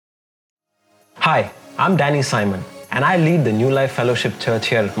Hi, I'm Danny Simon, and I lead the New Life Fellowship Church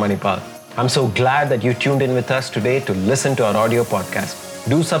here at Manipal. I'm so glad that you tuned in with us today to listen to our audio podcast.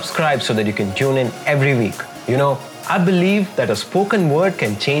 Do subscribe so that you can tune in every week. I believe that a spoken word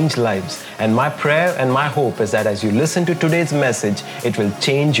can change lives, and my prayer and my hope is that as you listen to today's message, it will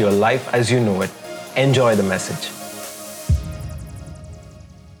change your life as you know it. Enjoy the message.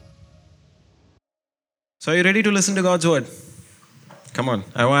 So are you ready to listen to God's word? Come on,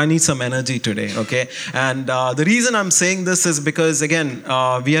 I need some energy today, okay? And the reason I'm saying this is because, again,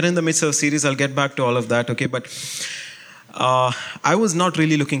 we are in the midst of a series. I'll get back to all of that, okay? But I was not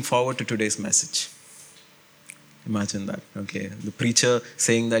really looking forward to today's message. Imagine that, okay? The preacher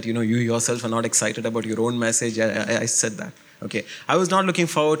saying that, you yourself are not excited about your own message. I said that, okay? I was not looking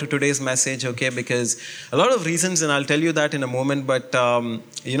forward to today's message, okay? Because a lot of reasons, and I'll tell you that in a moment. But,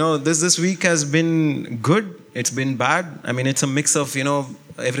 this week has been good. It's been bad. I mean, it's a mix of,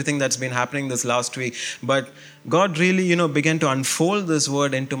 everything that's been happening this last week. But God really, began to unfold this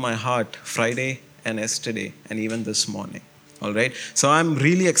word into my heart Friday and yesterday and even this morning. All right. So I'm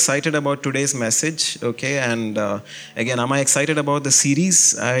really excited about today's message. Okay. And again, am I excited about the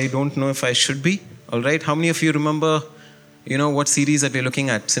series? I don't know if I should be. All right. How many of you remember, what series that we're looking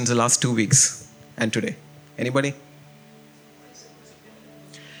at since the last 2 weeks and today? Anybody?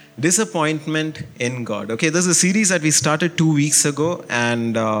 Disappointment in God. Okay. This is a series that we started 2 weeks ago.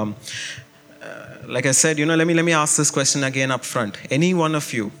 And like I said, let me ask this question again up front. Any one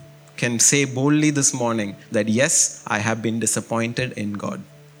of you can say boldly this morning that, yes, I have been disappointed in God?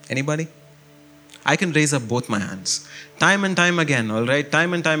 Anybody? I can raise up both my hands. Time and time again, all right?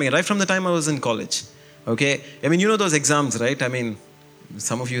 Time and time again. Right from the time I was in college, okay? I mean, those exams, right? I mean,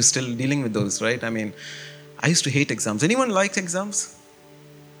 some of you are still dealing with those, right? I mean, I used to hate exams. Anyone likes exams?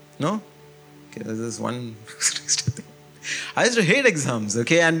 No? Okay, this is one. I used to hate exams,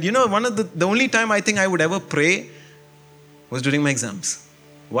 okay? And one of the only time I think I would ever pray was during my exams.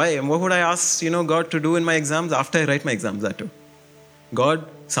 Why? And what would I ask, God to do in my exams after I write my exams? That too. God,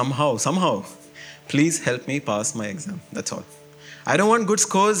 somehow, please help me pass my exam. That's all. I don't want good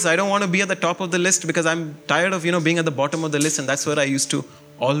scores. I don't want to be at the top of the list because I'm tired of, being at the bottom of the list, and that's where I used to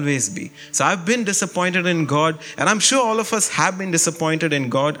always be. So I've been disappointed in God, and I'm sure all of us have been disappointed in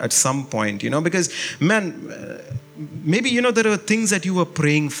God at some point, because, maybe, there were things that you were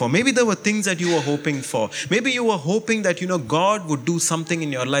praying for. Maybe there were things that you were hoping for. Maybe you were hoping that, God would do something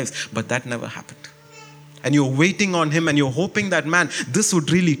in your lives, but that never happened. And you're waiting on Him, and you're hoping that, this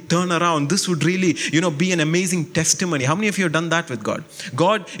would really turn around. This would really, be an amazing testimony. How many of you have done that with God?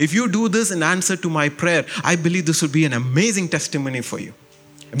 God, if you do this in answer to my prayer, I believe this would be an amazing testimony for you.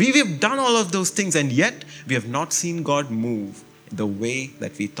 We've done all of those things, and yet we have not seen God move the way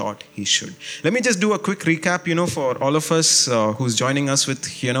that we thought He should. Let me just do a quick recap, for all of us who's joining us with,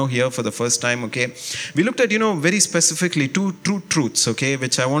 here for the first time, okay? We looked at, very specifically two truths, okay,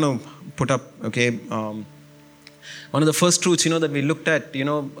 which I want to put up, okay? One of the first truths, that we looked at,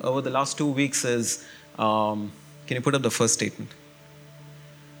 over the last 2 weeks is, can you put up the first statement?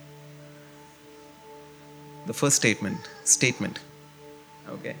 The first statement.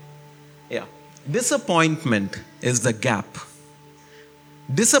 Okay. Yeah. Disappointment is the gap.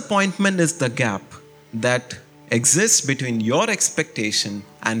 Disappointment is the gap that exists between your expectation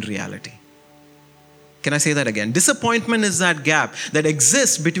and reality. Can I say that again? Disappointment is that gap that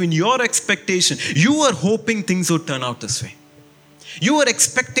exists between your expectation. You were hoping things would turn out this way. You were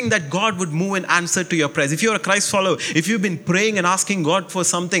expecting that God would move in answer to your prayers. If you're a Christ follower, if you've been praying and asking God for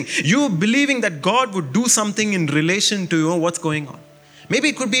something, you're believing that God would do something in relation to what's going on. Maybe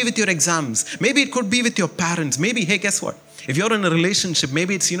it could be with your exams. Maybe it could be with your parents. Maybe, hey, guess what? If you're in a relationship,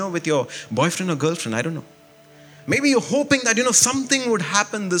 maybe it's, with your boyfriend or girlfriend. I don't know. Maybe you're hoping that, something would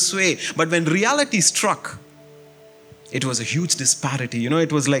happen this way. But when reality struck, it was a huge disparity.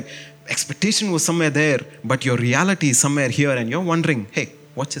 It was like expectation was somewhere there, but your reality is somewhere here. And you're wondering, hey,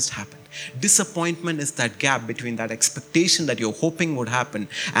 what just happened? Disappointment is that gap between that expectation that you're hoping would happen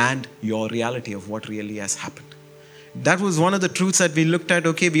and your reality of what really has happened. That was one of the truths that we looked at.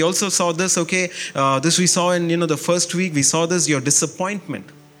 Okay, we also saw this. Okay, this we saw in the first week. We saw this. Your disappointment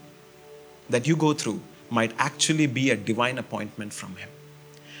that you go through might actually be a divine appointment from Him.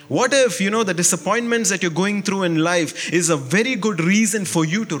 What if, the disappointments that you're going through in life is a very good reason for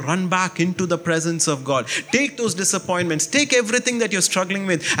you to run back into the presence of God? Take those disappointments, take everything that you're struggling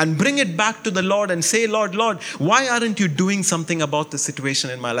with and bring it back to the Lord and say, Lord, why aren't you doing something about the situation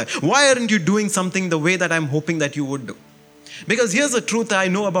in my life? Why aren't you doing something the way that I'm hoping that you would do? Because here's the truth I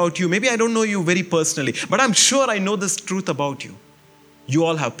know about you. Maybe I don't know you very personally, but I'm sure I know this truth about you. You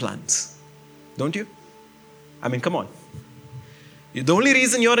all have plans, don't you? I mean, come on. The only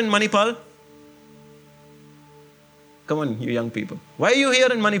reason you're in Manipal Come on, you young people. Why are you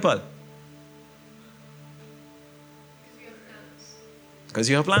here in Manipal? Because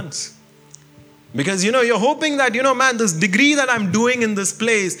you have plans. Because, you're hoping that, man, this degree that I'm doing in this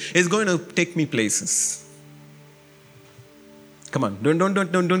place is going to take me places. Come on,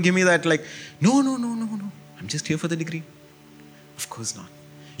 don't give me that like, no. I'm just here for the degree. Of course not.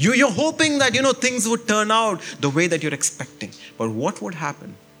 You're hoping that, things would turn out the way that you're expecting. But what would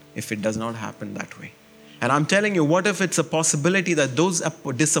happen if it does not happen that way? And I'm telling you, what if it's a possibility that those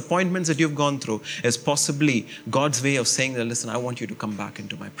disappointments that you've gone through is possibly God's way of saying that, listen, I want you to come back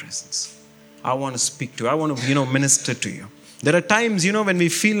into my presence. I want to speak to you. I want to, minister to you. There are times, when we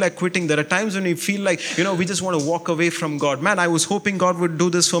feel like quitting. There are times when we feel like, we just want to walk away from God. Man, I was hoping God would do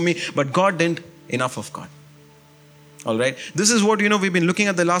this for me, but God didn't. Enough of God. All right. This is what, we've been looking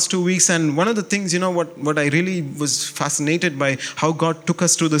at the last 2 weeks. And one of the things, what I really was fascinated by how God took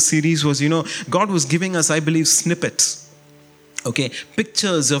us through the series was, God was giving us, I believe, snippets. Okay.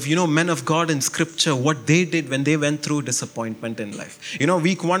 Pictures of, men of God in scripture, what they did when they went through disappointment in life.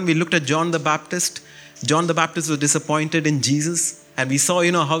 Week 1, we looked at John the Baptist. John the Baptist was disappointed in Jesus. And we saw,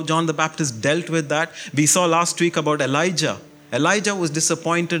 how John the Baptist dealt with that. We saw last week about Elijah. Elijah was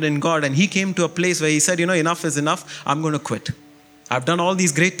disappointed in God, and he came to a place where he said, enough is enough. I'm going to quit. I've done all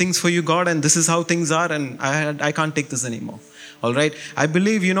these great things for you, God, and this is how things are, and I can't take this anymore. All right. I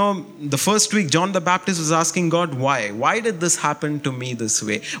believe, the first week, John the Baptist was asking God, why? Why did this happen to me this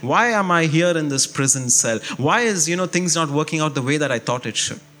way? Why am I here in this prison cell? Why is, things not working out the way that I thought it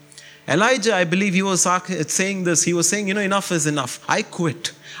should? Elijah, I believe he was saying this. He was saying, enough is enough. I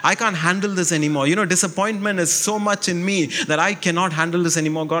quit. I can't handle this anymore. Disappointment is so much in me that I cannot handle this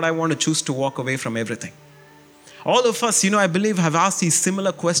anymore. God, I want to choose to walk away from everything. All of us, I believe, have asked these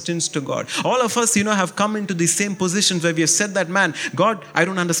similar questions to God. All of us, have come into these same positions where we have said that, man, God, I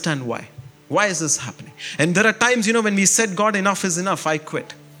don't understand why. Why is this happening? And there are times, when we said, God, enough is enough, I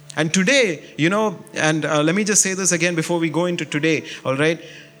quit. And today, and let me just say this again before we go into today, all right?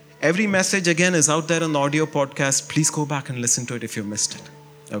 Every message, again, is out there on the audio podcast. Please go back and listen to it if you missed it.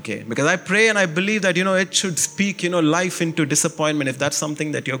 Okay, because I pray and I believe that, it should speak, life into disappointment if that's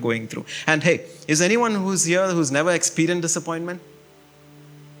something that you're going through. And hey, is anyone who's here who's never experienced disappointment?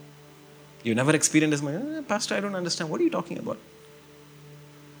 You never experienced disappointment? Pastor, I don't understand. What are you talking about?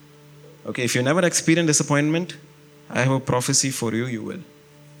 Okay, if you never experienced disappointment, I have a prophecy for you, you will.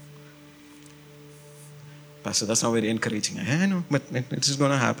 Pastor, that's not very encouraging. I know, but it's just going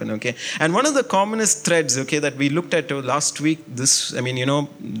to happen, okay? And one of the commonest threads, okay, that we looked at last week,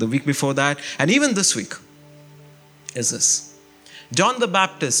 the week before that, and even this week, is this. John the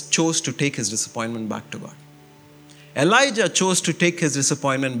Baptist chose to take his disappointment back to God. Elijah chose to take his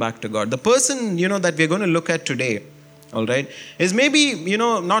disappointment back to God. The person, that we're going to look at today, all right, is maybe,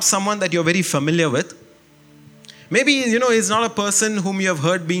 not someone that you're very familiar with. Maybe, he's not a person whom you have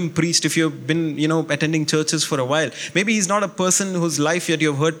heard being preached if you've been, attending churches for a while. Maybe he's not a person whose life yet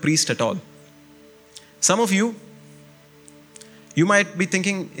you've heard preached at all. Some of you might be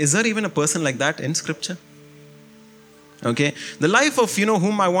thinking, is there even a person like that in Scripture? Okay. The life of,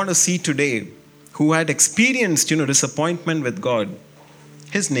 whom I want to see today, who had experienced, disappointment with God,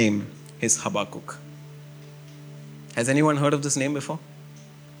 his name is Habakkuk. Has anyone heard of this name before?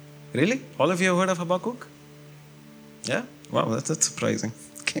 Really? All of you have heard of Habakkuk? Yeah? Wow, that's surprising.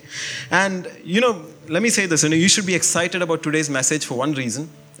 Okay. And, let me say this. You should be excited about today's message for one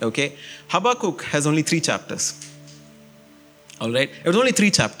reason. Okay? Habakkuk has only 3 chapters. All right? It was only 3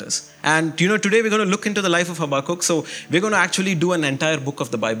 chapters. And, today we're going to look into the life of Habakkuk. So, we're going to actually do an entire book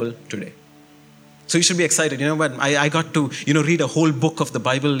of the Bible today. So you should be excited. But I got to, read a whole book of the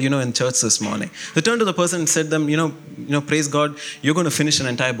Bible, in church this morning. So turn to the person and said them, praise God, you're going to finish an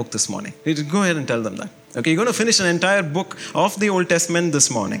entire book this morning. Go ahead and tell them that. Okay, you're going to finish an entire book of the Old Testament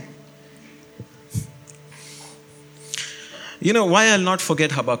this morning. Why I'll not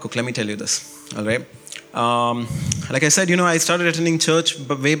forget Habakkuk, let me tell you this. All right. Like I said, I started attending church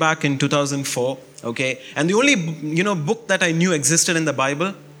way back in 2004. Okay. And the only, book that I knew existed in the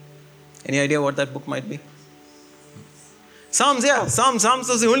Bible, any idea what that book might be? Psalms, yeah. Psalms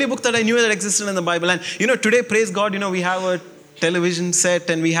was the only book that I knew that existed in the Bible. And, today, praise God, we have a television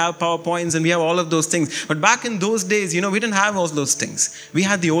set and we have PowerPoints and we have all of those things. But back in those days, we didn't have all those things. We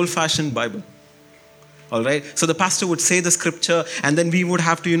had the old-fashioned Bible. All right. So the pastor would say the scripture and then we would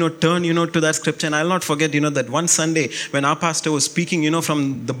have to, turn, to that scripture. And I'll not forget, that one Sunday when our pastor was speaking,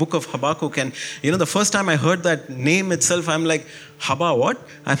 from the book of Habakkuk. And, the first time I heard that name itself, I'm like, Haba what?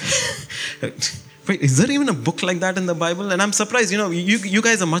 wait, is there even a book like that in the Bible? And I'm surprised, you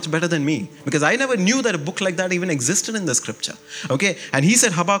guys are much better than me, because I never knew that a book like that even existed in the scripture. Okay, and he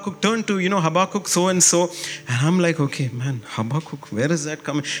said Habakkuk, turn to, Habakkuk so and so. And I'm like, okay, man, Habakkuk, where is that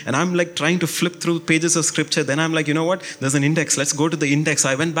coming? And I'm like trying to flip through pages of scripture. Then I'm like, you know what? There's an index. Let's go to the index.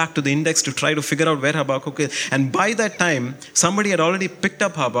 I went back to the index to try to figure out where Habakkuk is. And by that time, somebody had already picked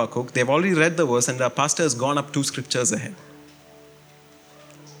up Habakkuk. They've already read the verse, and the pastor has gone up 2 scriptures ahead.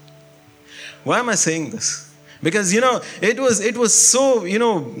 Why am I saying this? Because, it was so,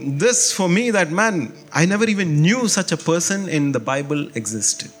 this for me that, man, I never even knew such a person in the Bible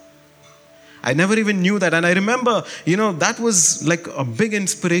existed. I never even knew that. And I remember, that was like a big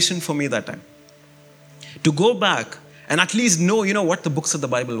inspiration for me that time. To go back and at least know, what the books of the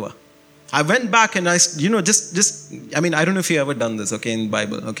Bible were. I went back and I don't know if you ever done this, okay, in the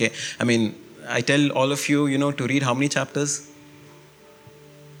Bible, okay. I tell all of you, to read how many chapters?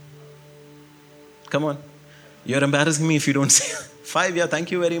 Come on. You're embarrassing me if you don't say 5. Yeah,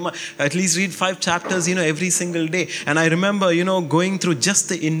 thank you very much. At least read 5 chapters, every single day. And I remember, going through just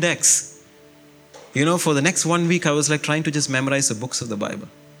the index. For the next 1 week, I was like trying to just memorize the books of the Bible.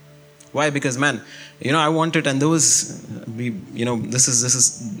 Why? Because, man, I wanted, and this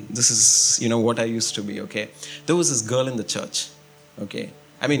is what I used to be, okay. There was this girl in the church, okay.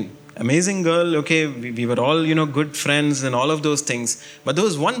 Amazing girl, okay, we were all, good friends and all of those things. But there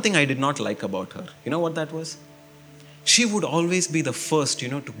was one thing I did not like about her. You know what that was? She would always be the first,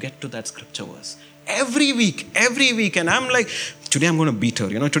 to get to that scripture verse. Every week. And I'm like, today I'm going to beat her,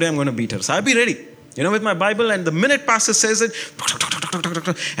 today I'm going to beat her. So I'll be ready, with my Bible. And the minute pastor says it,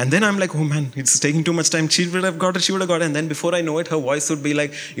 and then I'm like, oh man, it's taking too much time. She would have got it. And then before I know it, her voice would be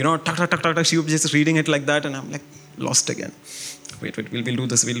like, she would be just reading it like that. And I'm like, lost again. Wait, we'll do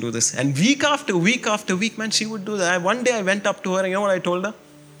this. And week after week, man, she would do that. One day I went up to her, and you know what I told her?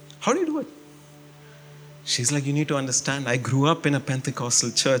 How do you do it? She's like, you need to understand, I grew up in a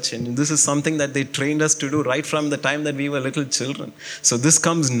Pentecostal church, and this is something that they trained us to do right from the time that we were little children. So this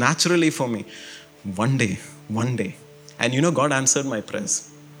comes naturally for me. One day. And God answered my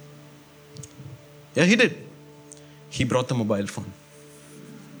prayers. Yeah, He did. He brought the mobile phone.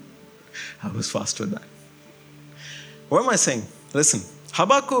 I was fast with that. What am I saying? Listen,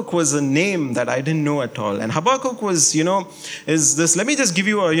 Habakkuk was a name that I didn't know at all. And Habakkuk was, is this, let me just give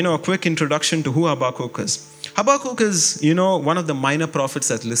you a quick introduction to who Habakkuk is. Habakkuk is, one of the minor prophets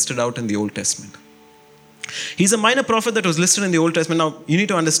that's listed out in the Old Testament. He's a minor prophet that was listed in the Old Testament. Now, you need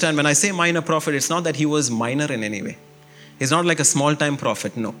to understand, when I say minor prophet, it's not that he was minor in any way. He's not like a small-time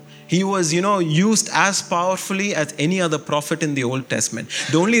prophet, no. He was, used as powerfully as any other prophet in the Old Testament.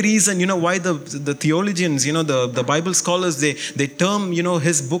 The only reason, why the theologians, the Bible scholars, they term,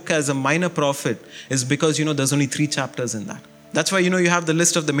 his book as a minor prophet is because, there's only 3 chapters in that. That's why, you have the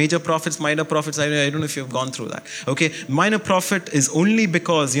list of the major prophets, minor prophets. I don't know if you've gone through that. Okay, minor prophet is only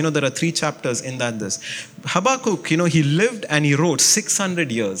because, there are 3 chapters in that this. Habakkuk, he lived and he wrote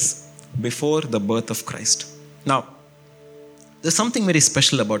 600 years before the birth of Christ. Now, there's something very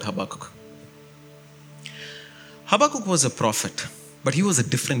special about Habakkuk. Habakkuk was a prophet, but he was a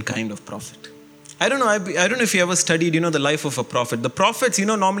different kind of prophet. I don't know if you ever studied, the life of a prophet. The prophets,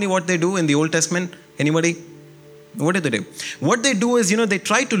 normally what they do in the Old Testament, anybody? What do they do? What they do is, they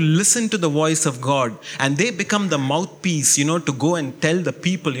try to listen to the voice of God, and they become the mouthpiece, to go and tell the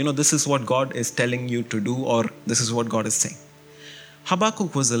people, this is what God is telling you to do, or this is what God is saying.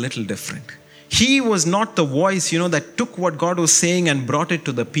 Habakkuk was a little different. He was not the voice, that took what God was saying and brought it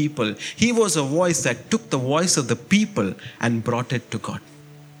to the people. He was a voice that took the voice of the people and brought it to God.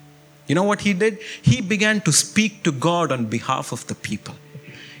 You know what he did? He began to speak to God on behalf of the people.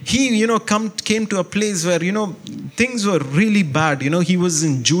 He, came to a place where, things were really bad. He was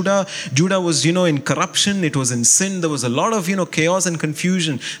in Judah. Judah was, in corruption. It was in sin. There was a lot of, chaos and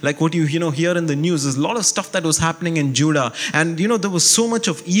confusion. Like what you, hear in the news. There's a lot of stuff that was happening in Judah. And, there was so much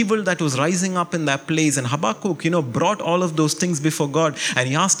of evil that was rising up in that place. And Habakkuk, brought all of those things before God. And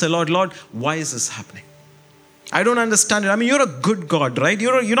he asked the Lord, why is this happening? I don't understand it. You're a good God, right?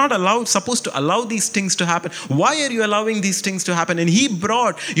 You're not supposed to allow these things to happen. Why are you allowing these things to happen? And he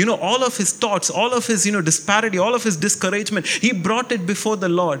brought, all of his thoughts, all of his, disparity, all of his discouragement. He brought it before the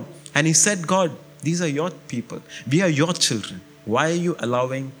Lord. And he said, God, these are your people. We are your children. Why are you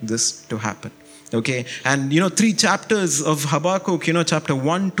allowing this to happen? Okay, and 3 chapters of Habakkuk, chapter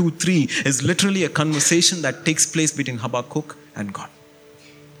 1, 2, 3 is literally a conversation that takes place between Habakkuk and God.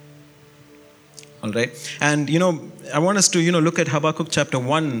 All right. And, I want us to, look at Habakkuk chapter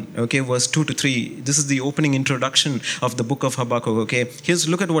 1, okay, verse 2 to 3. This is the opening introduction of the book of Habakkuk, okay.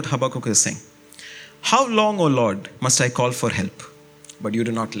 Look at what Habakkuk is saying. How long, O Lord, must I call for help, but you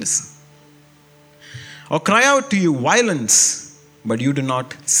do not listen? Or cry out to you violence, but you do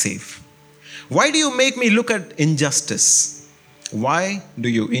not save? Why do you make me look at injustice? Why do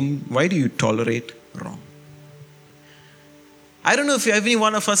you tolerate wrong? I don't know if every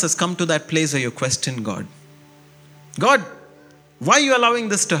one of us has come to that place where you question God. God, why are you allowing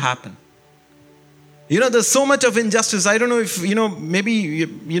this to happen? There's so much of injustice. I don't know if, maybe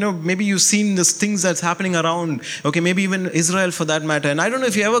you've seen these things that's happening around. Okay, maybe even Israel for that matter. And I don't know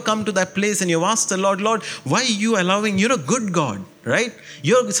if you ever come to that place and you've asked the Lord, why are you allowing, you're a good God, right?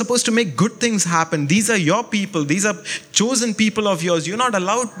 You're supposed to make good things happen. These are your people. These are chosen people of yours. You're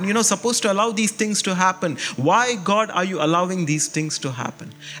not supposed to allow these things to happen. Why, God, are you allowing these things to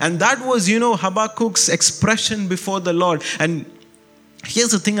happen? And that was, Habakkuk's expression before the Lord. And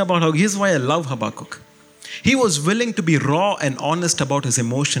here's the thing here's why I love Habakkuk. He was willing to be raw and honest about his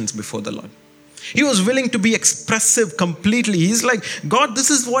emotions before the Lord. He was willing to be expressive completely. He's like, God,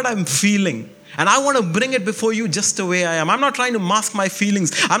 this is what I'm feeling. And I want to bring it before you just the way I am. I'm not trying to mask my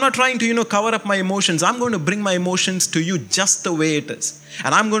feelings. I'm not trying to, cover up my emotions. I'm going to bring my emotions to you just the way it is.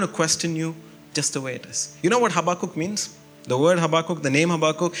 And I'm going to question you just the way it is. You know what Habakkuk means? The word Habakkuk, the name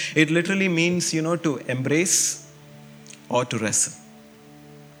Habakkuk, it literally means, to embrace or to wrestle.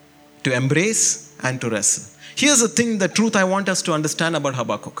 To embrace and to wrestle. Here's the truth I want us to understand about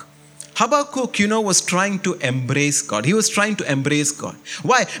Habakkuk. Habakkuk, was trying to embrace God. He was trying to embrace God.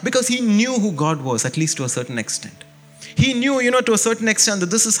 Why? Because he knew who God was, at least to a certain extent. He knew, to a certain extent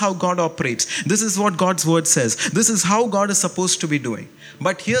that this is how God operates. This is what God's word says. This is how God is supposed to be doing.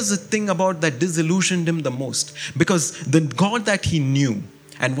 But here's the thing about that disillusioned him the most. Because the God that he knew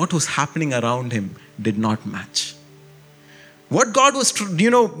and what was happening around him did not match. What God was,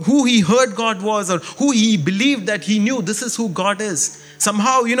 who he heard God was, or who he believed that he knew, this is who God is.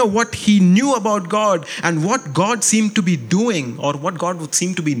 Somehow, what he knew about God and what God seemed to be doing, or what God would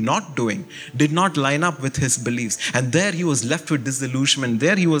seem to be not doing, did not line up with his beliefs. And there he was left with disillusionment.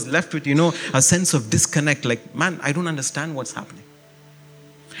 There he was left with, a sense of disconnect. Like, man, I don't understand what's happening.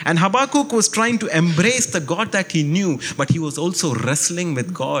 And Habakkuk was trying to embrace the God that he knew, but he was also wrestling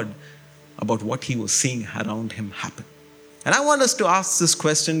with God about what he was seeing around him happen. And I want us to ask this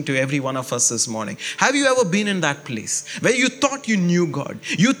question to every one of us this morning. Have you ever been in that place where you thought you knew God?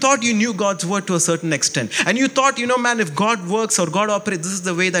 You thought you knew God's word to a certain extent. And you thought, man, if God works or God operates, this is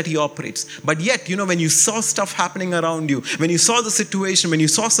the way that he operates. But yet, when you saw stuff happening around you, when you saw the situation, when you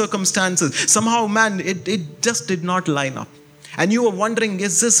saw circumstances, somehow, man, it just did not line up. And you were wondering,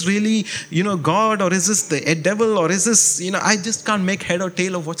 is this really, God, or is this the devil, or is this, I just can't make head or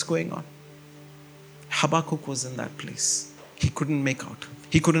tail of what's going on. Habakkuk was in that place. He couldn't make out.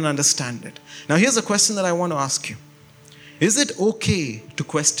 He couldn't understand it. Now here's a question that I want to ask you. Is it okay to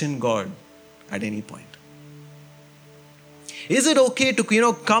question God at any point? Is it okay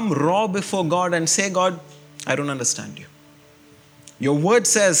to, come raw before God and say, God, I don't understand you. Your word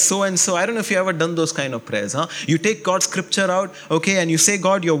says so and so. I don't know if you've ever done those kind of prayers. You take God's scripture out, okay, and you say,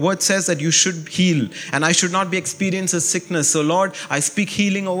 God, your word says that you should heal and I should not be experiencing sickness. So Lord, I speak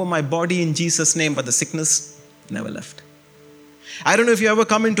healing over my body in Jesus' name, but the sickness never left. I don't know if you ever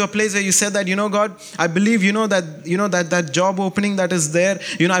come into a place where you said that, God, I believe, that job opening that is there,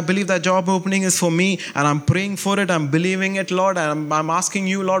 I believe that job opening is for me and I'm praying for it. I'm believing it, Lord. And I'm asking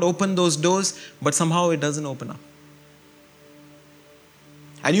you, Lord, open those doors, but somehow it doesn't open up.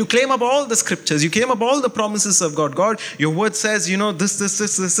 And you claim up all the scriptures. You claim up all the promises of God. God, your word says,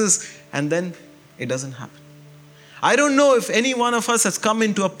 this, and then it doesn't happen. I don't know if any one of us has come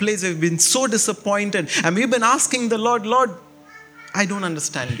into a place where we've been so disappointed and we've been asking the Lord, I don't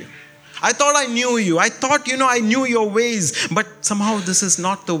understand you. I thought I knew you. I thought, I knew your ways. But somehow this is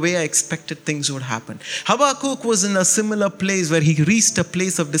not the way I expected things would happen. Habakkuk was in a similar place where he reached a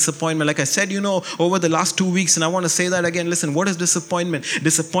place of disappointment. Like I said, over the last 2 weeks, and I want to say that again. Listen, what is disappointment?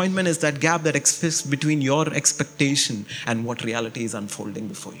 Disappointment is that gap that exists between your expectation and what reality is unfolding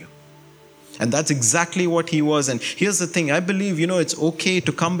before you. And that's exactly what he was. And here's the thing. I believe, it's okay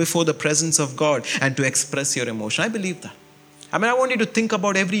to come before the presence of God and to express your emotion. I believe that. I want you to think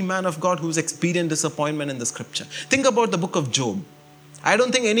about every man of God who's experienced disappointment in the scripture. Think about the book of Job. I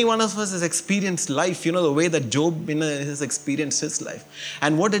don't think any one of us has experienced life, the way that Job has experienced his life.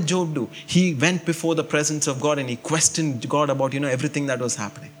 And what did Job do? He went before the presence of God and he questioned God about, everything that was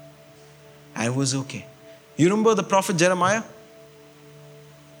happening. And it was okay. You remember the prophet Jeremiah?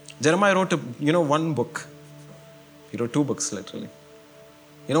 Jeremiah wrote, one book. He wrote 2 books, literally.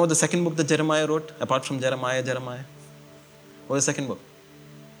 You know what the second book that Jeremiah wrote, apart from Jeremiah? What was the second book?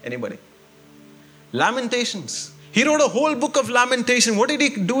 Anybody? Lamentations. He wrote a whole book of lamentation. What did he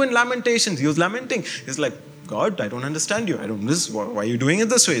do in Lamentations? He was lamenting. He's like, God, I don't understand you. I don't why are you doing it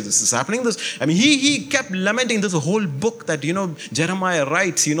this way? This is happening this. I mean, he kept lamenting. There's a whole book that, Jeremiah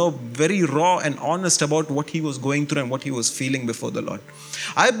writes, very raw and honest about what he was going through and what he was feeling before the Lord.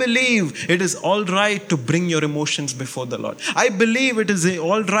 I believe it is all right to bring your emotions before the Lord. I believe it is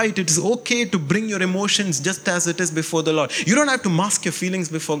all right. It is okay to bring your emotions just as it is before the Lord. You don't have to mask your feelings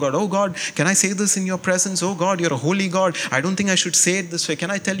before God. Oh God, can I say this in your presence? Oh God, you're a holy God. I don't think I should say it this way.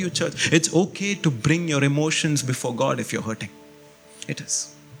 Can I tell you, church? It's okay to bring your emotions before God if you're hurting. It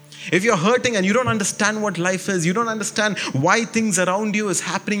is. If you're hurting and you don't understand what life is, you don't understand why things around you is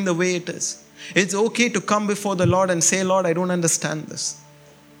happening the way it is, it's okay to come before the Lord and say, Lord, I don't understand this.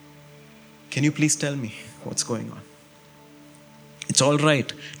 Can you please tell me what's going on? It's all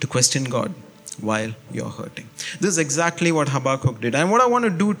right to question God while you're hurting. This is exactly what Habakkuk did. And what I want to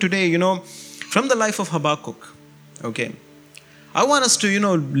do today, from the life of Habakkuk, okay, I want us to,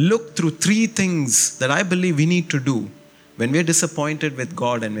 look through 3 things that I believe we need to do when we're disappointed with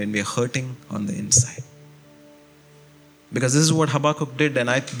God and when we're hurting on the inside. Because this is what Habakkuk did, and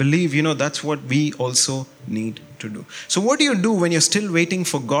I believe, that's what we also need to do. So what do you do when you're still waiting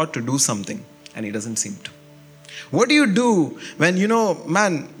for God to do something and He doesn't seem to? What do you do when,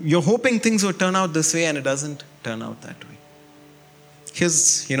 you're hoping things will turn out this way and it doesn't turn out that way?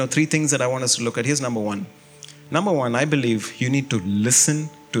 Here's, 3 things that I want us to look at. Here's number 1. Number 1, I believe you need to listen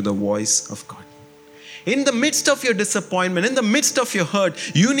to the voice of God. In the midst of your disappointment, in the midst of your hurt,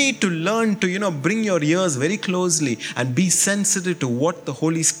 you need to learn to, bring your ears very closely and be sensitive to what the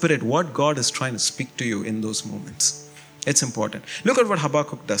Holy Spirit, what God is trying to speak to you in those moments. It's important. Look at what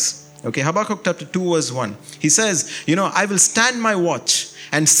Habakkuk does. Okay, Habakkuk chapter 2 verse 1. He says, I will stand my watch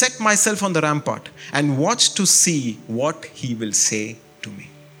and set myself on the rampart and watch to see what He will say to me.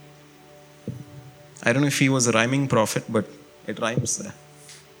 I don't know if he was a rhyming prophet, but it rhymes there.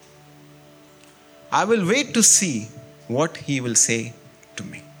 I will wait to see what He will say to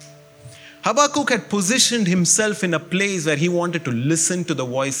me. Habakkuk had positioned himself in a place where he wanted to listen to the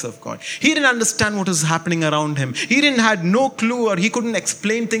voice of God. He didn't understand what was happening around him. He had no clue, or he couldn't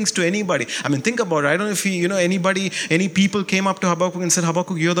explain things to anybody. I mean, think about it. I don't know if any people came up to Habakkuk and said,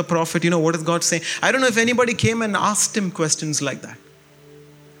 Habakkuk, you're the prophet. What is God saying? I don't know if anybody came and asked him questions like that.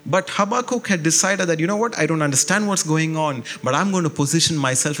 But Habakkuk had decided that, I don't understand what's going on, but I'm going to position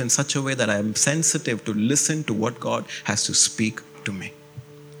myself in such a way that I am sensitive to listen to what God has to speak to me.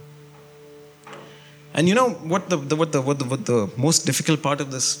 And what the most difficult part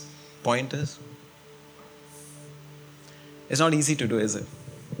of this point is? It's not easy to do, is it?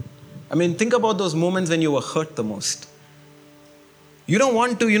 I mean, think about those moments when you were hurt the most. You don't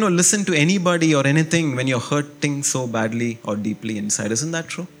want to, listen to anybody or anything when you're hurting so badly or deeply inside. Isn't that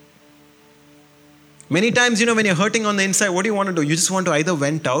true? Many times, when you're hurting on the inside, what do you want to do? You just want to either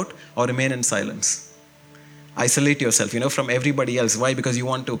vent out or remain in silence. Isolate yourself, from everybody else. Why? Because you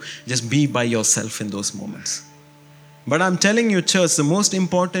want to just be by yourself in those moments. But I'm telling you, church, the most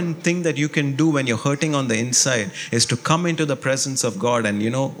important thing that you can do when you're hurting on the inside is to come into the presence of God and,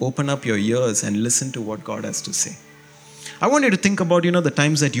 open up your ears and listen to what God has to say. I want you to think about, the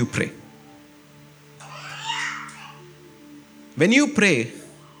times that you pray. When you pray,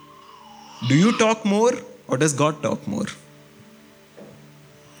 do you talk more or does God talk more?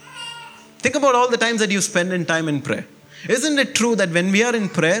 Think about all the times that you spend in time in prayer. Isn't it true that when we are in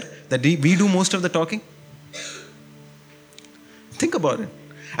prayer, that we do most of the talking? Think about it.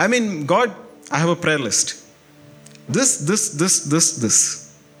 I mean, God, I have a prayer list. This.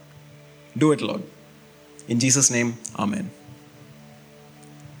 Do it, Lord. In Jesus' name, Amen.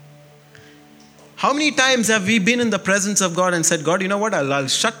 How many times have we been in the presence of God and said, God, you know what? I'll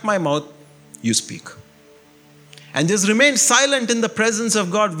shut my mouth, you speak. And just remain silent in the presence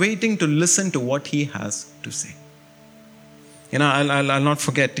of God, waiting to listen to what He has to say. I'll not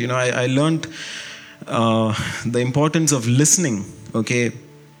forget, I learned the importance of listening, okay,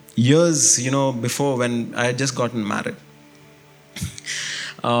 years, before when I had just gotten married.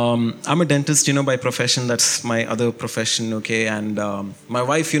 I'm a dentist, by profession. That's my other profession, okay. And my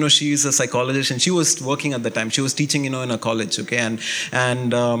wife, she is a psychologist, and she was working at the time. She was teaching, in a college, okay.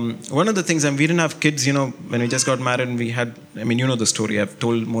 And one of the things, and we didn't have kids, when we just got married, and we had, the story. I've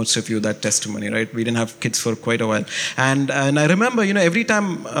told most of you that testimony, right? We didn't have kids for quite a while. And I remember, every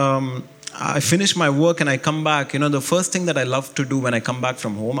time I finish my work and I come back, the first thing that I love to do when I come back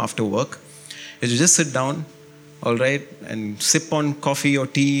from home after work is to just sit down, all right, and sip on coffee or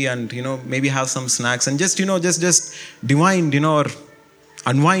tea and, maybe have some snacks and just, just divined, or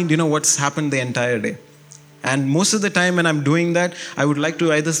unwind, what's happened the entire day. And most of the time when I'm doing that, I would like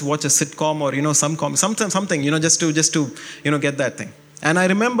to either watch a sitcom or, something, just to, get that thing. And I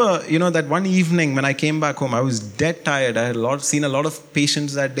remember, that one evening when I came back home, I was dead tired. I had seen a lot of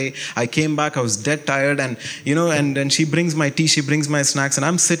patients that day. I came back, I was dead tired, and and she brings my tea, she brings my snacks, and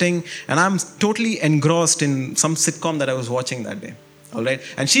I'm sitting and I'm totally engrossed in some sitcom that I was watching that day. All right,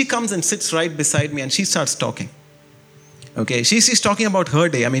 and she comes and sits right beside me, and she starts talking. Okay, she's talking about her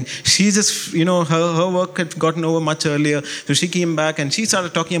day. I mean, she just, her work had gotten over much earlier. So she came back and she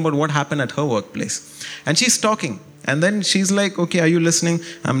started talking about what happened at her workplace. And she's talking. And then she's like, okay, are you listening?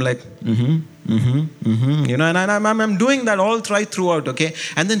 I'm like, and I'm doing that all right throughout, okay?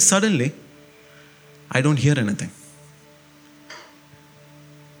 And then suddenly, I don't hear anything.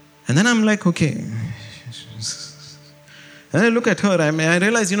 And then I'm like, okay. And I look at her, I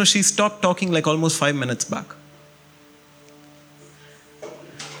realize, she stopped talking like almost 5 minutes back.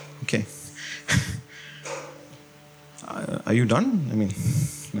 Okay. Are you done? I mean,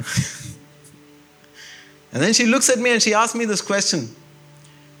 and then she looks at me and she asks me this question.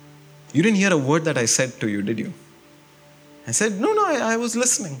 You didn't hear a word that I said to you, did you? I said, no, I was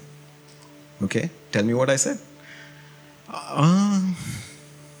listening. Okay, tell me what I said.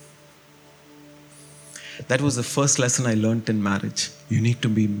 That was the first lesson I learned in marriage. You need to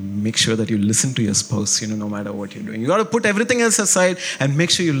make sure that you listen to your spouse, no matter what you're doing. You got to put everything else aside and make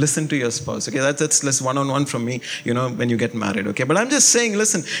sure you listen to your spouse. Okay, that's less one-on-one from me, when you get married. Okay, but I'm just saying,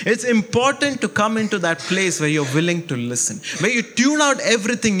 listen, it's important to come into that place where you're willing to listen, where you tune out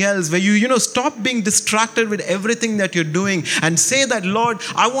everything else, where you stop being distracted with everything that you're doing and say that, Lord,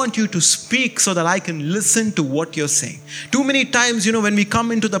 I want you to speak so that I can listen to what you're saying. Too many times, when we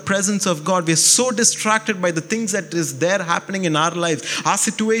come into the presence of God, we're so distracted by the things that is there happening in our lives, our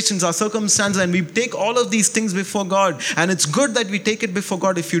situations, our circumstances, and we take all of these things before God. And it's good that we take it before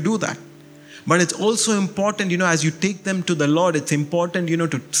God if you do that. But it's also important, as you take them to the Lord, it's important,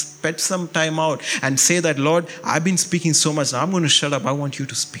 to spend some time out and say that, Lord, I've been speaking so much. Now I'm going to shut up. I want you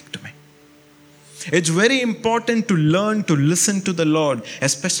to speak to me. It's very important to learn to listen to the Lord,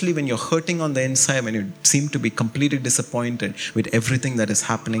 especially when you're hurting on the inside, when you seem to be completely disappointed with everything that is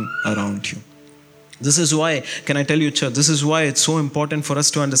happening around you. This is why, can I tell you, church, this is why it's so important for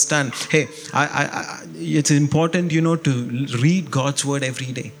us to understand, hey, it's important, to read God's word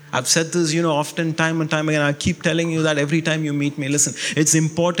every day. I've said this, often, time and time again. I keep telling you that every time you meet me. Listen, it's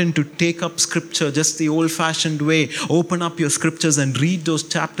important to take up scripture just the old-fashioned way. Open up your scriptures and read those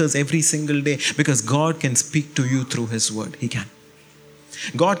chapters every single day, because God can speak to you through His word. He can.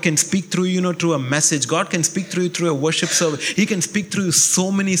 God can speak through you, through a message. God can speak through you through a worship service. He can speak through you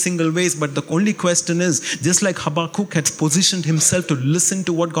so many single ways. But the only question is, just like Habakkuk had positioned himself to listen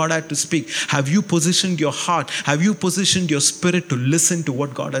to what God had to speak, have you positioned your heart? Have you positioned your spirit to listen to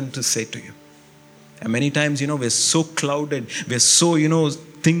what God had to say to you? And many times, we're so clouded. We're so,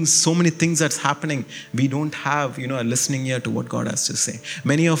 so many things that's happening. We don't have, a listening ear to what God has to say.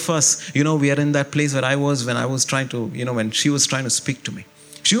 Many of us, we are in that place where I was when I was trying to, when she was trying to speak to me.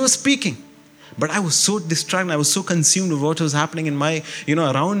 She was speaking, but I was so distracted. I was so consumed with what was happening in my,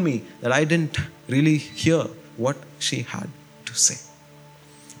 around me, that I didn't really hear what she had to say.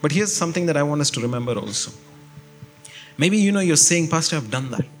 But here's something that I want us to remember also. Maybe, you're saying, Pastor, I've done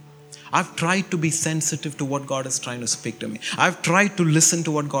that. I've tried to be sensitive to what God is trying to speak to me. I've tried to listen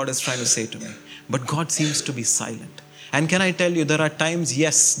to what God is trying to say to me. But God seems to be silent. And can I tell you, there are times,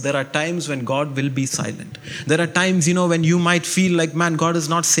 yes, there are times when God will be silent. There are times, when you might feel like, man, God is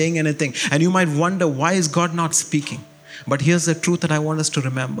not saying anything. And you might wonder, why is God not speaking? But here's the truth that I want us to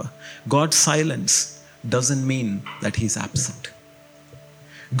remember. God's silence doesn't mean that He's absent.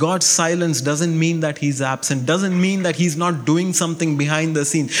 God's silence doesn't mean that He's absent, doesn't mean that He's not doing something behind the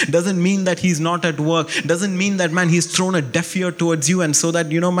scenes, doesn't mean that He's not at work, doesn't mean that, man, He's thrown a deaf ear towards you and so that,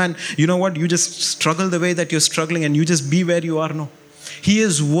 man, you know what, you just struggle the way that you're struggling and you just be where you are. No. He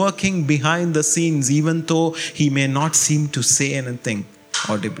is working behind the scenes, even though He may not seem to say anything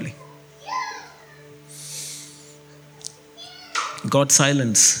audibly. God's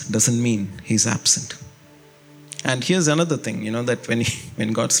silence doesn't mean He's absent. And here's another thing, that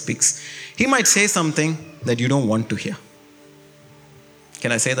when God speaks, He might say something that you don't want to hear.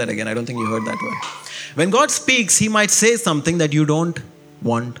 Can I say that again? I don't think you heard that word. When God speaks, He might say something that you don't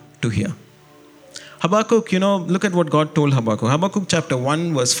want to hear. Habakkuk, look at what God told Habakkuk. Habakkuk chapter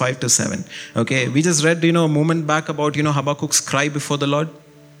 1, verse 5 to 7. Okay, we just read, a moment back about, Habakkuk's cry before the Lord.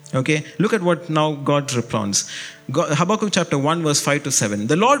 Okay, look at what now God responds. Habakkuk chapter 1 verse 5 to 7.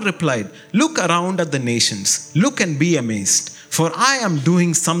 The Lord replied, look around at the nations, look and be amazed, for I am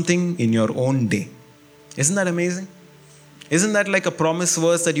doing something in your own day. Isn't that amazing? Isn't that like a promise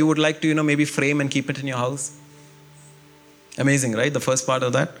verse that you would like to, maybe frame and keep it in your house? Amazing, right? The first part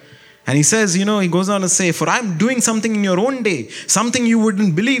of that. And he says, he goes on to say, for I'm doing something in your own day, something you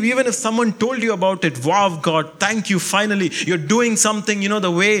wouldn't believe, even if someone told you about it. Wow, God, thank you, finally. You're doing something,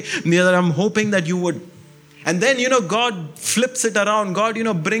 the way that I'm hoping that you would. And then, God flips it around. God,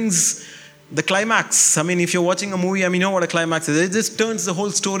 brings the climax. I mean, if you're watching a movie, you know what a climax is. It just turns the whole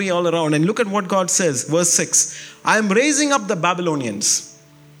story all around. And look at what God says, verse 6. I am raising up the Babylonians.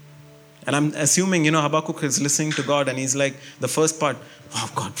 And I'm assuming, Habakkuk is listening to God and he's like, the first part,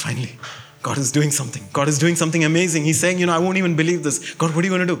 oh, God, finally, God is doing something. God is doing something amazing. He's saying, I won't even believe this. God, what are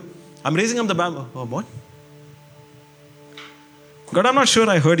you going to do? I'm raising up the Babylonians. Oh, what? God, I'm not sure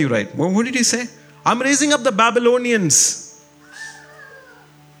I heard you right. What did you say? I'm raising up the Babylonians.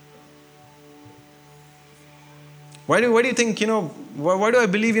 Why do you think, why do I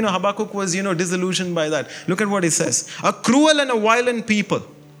believe, Habakkuk was, disillusioned by that? Look at what he says. A cruel and a violent people.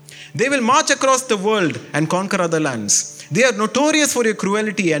 They will march across the world and conquer other lands. They are notorious for your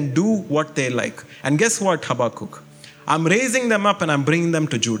cruelty and do what they like. And guess what, Habakkuk? I'm raising them up and I'm bringing them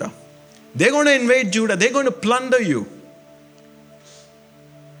to Judah. They're going to invade Judah. They're going to plunder you.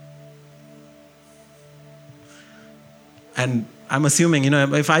 And I'm assuming,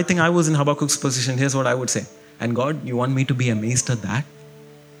 if I think I was in Habakkuk's position, here's what I would say. And God, you want me to be amazed at that?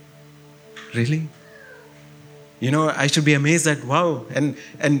 Really? I should be amazed at, wow. And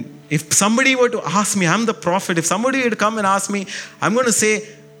if somebody were to ask me, I'm the prophet. If somebody were to come and ask me, I'm going to say,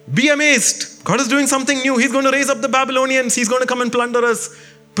 be amazed. God is doing something new. He's going to raise up the Babylonians. He's going to come and plunder us.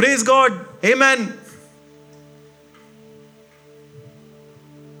 Praise God. Amen.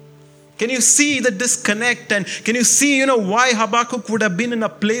 Can you see the disconnect? And can you see, why Habakkuk would have been in a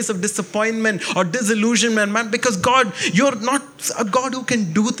place of disappointment or disillusionment? Man, because God, you're not a God who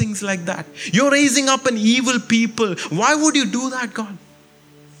can do things like that. You're raising up an evil people. Why would you do that, God?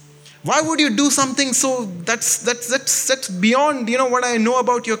 Why would you do something so that's beyond, what I know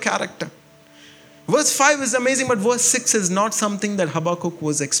about your character? Verse 5 is amazing, but verse 6 is not something that Habakkuk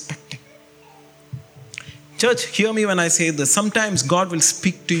was expecting. Church, hear me when I say this. Sometimes God will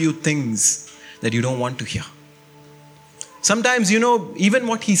speak to you things that you don't want to hear. Sometimes, even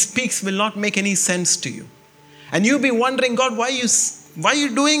what He speaks will not make any sense to you. And you'll be wondering, God, why are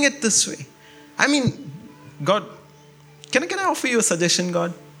you doing it this way? God, can I offer you a suggestion,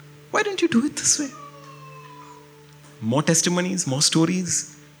 God? Why don't you do it this way? More testimonies, more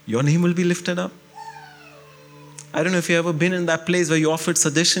stories. Your name will be lifted up. I don't know if you've ever been in that place where you offered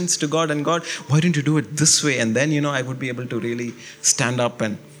suggestions to God and God, why don't you do it this way? And then, I would be able to really stand up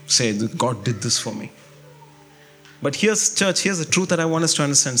and say, God did this for me. But here's the truth that I want us to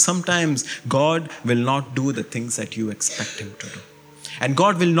understand. Sometimes God will not do the things that you expect Him to do. And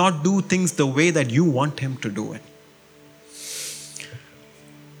God will not do things the way that you want Him to do it.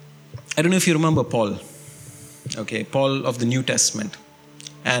 I don't know if you remember Paul. Okay, Paul of the New Testament.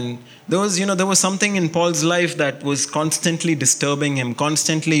 And there was something in Paul's life that was constantly disturbing him,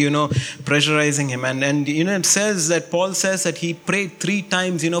 constantly, pressurizing him. And it says that Paul says that he prayed 3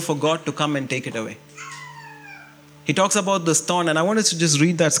 times, for God to come and take it away. He talks about this thorn, and I want us to just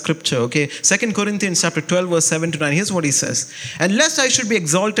read that scripture, okay? 2 Corinthians chapter 12, verse 7 to 9. Here's what he says. And lest I should be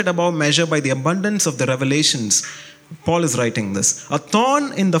exalted above measure by the abundance of the revelations, Paul is writing this. A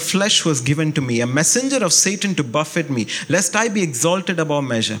thorn in the flesh was given to me, a messenger of Satan to buffet me, lest I be exalted above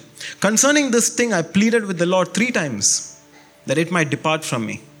measure. Concerning this thing, I pleaded with the Lord 3 times, that it might depart from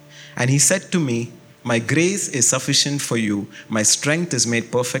me. And He said to me, my grace is sufficient for you. My strength is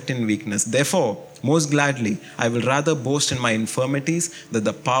made perfect in weakness. Therefore, most gladly, I will rather boast in my infirmities, that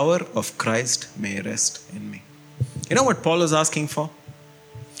the power of Christ may rest in me. You know what Paul was asking for?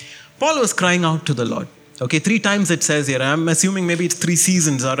 Paul was crying out to the Lord. Okay, 3 times it says here. I'm assuming maybe it's 3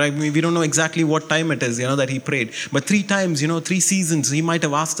 seasons, or we don't know exactly what time it is, that he prayed. But 3 times, 3 seasons, he might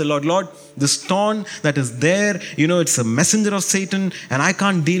have asked the Lord, Lord, this thorn that is there, it's a messenger of Satan, and I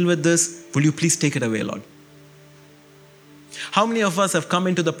can't deal with this. Will you please take it away, Lord? How many of us have come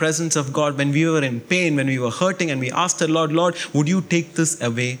into the presence of God when we were in pain, when we were hurting, and we asked the Lord, Lord, would you take this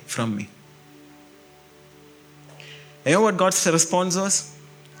away from me? You know what God's response was?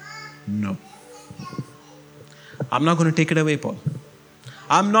 No. I'm not going to take it away, Paul.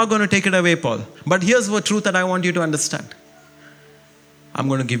 I'm not going to take it away, Paul. But here's the truth that I want you to understand. I'm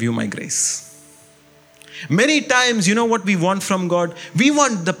going to give you my grace. Many times, what we want from God? We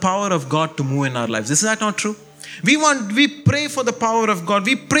want the power of God to move in our lives. Is that not true? We pray for the power of God.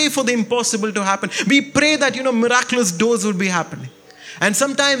 We pray for the impossible to happen. We pray that, miraculous doors will be happening. And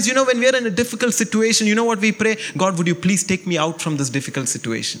sometimes, when we are in a difficult situation, you know what we pray? God, would you please take me out from this difficult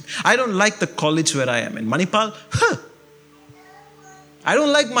situation? I don't like the college where I am in. Manipal? I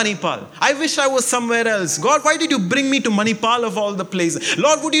don't like Manipal. I wish I was somewhere else. God, why did you bring me to Manipal of all the places?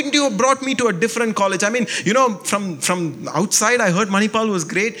 Lord, wouldn't you have brought me to a different college? I mean, from outside I heard Manipal was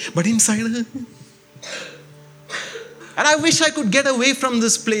great, but inside... And I wish I could get away from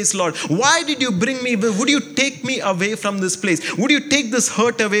this place, Lord. Why did you bring me? Would you take me away from this place? Would you take this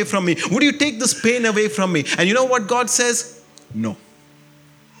hurt away from me? Would you take this pain away from me? And you know what God says? No.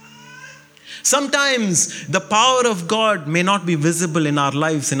 Sometimes the power of God may not be visible in our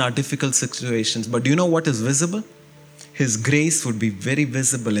lives, in our difficult situations. But do you know what is visible? His grace would be very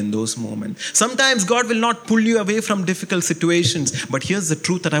visible in those moments. Sometimes God will not pull you away from difficult situations. But here's the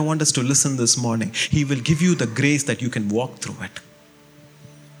truth that I want us to listen this morning. He will give you the grace that you can walk through it.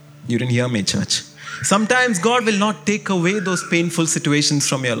 You didn't hear me, church. Sometimes God will not take away those painful situations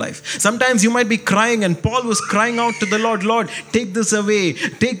from your life. Sometimes you might be crying, and Paul was crying out to the Lord, Lord, take this away,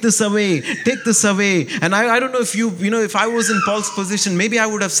 take this away, take this away. And I don't know if if I was in Paul's position, maybe I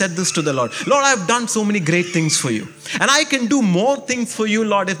would have said this to the Lord. Lord, I've done so many great things for you. And I can do more things for you,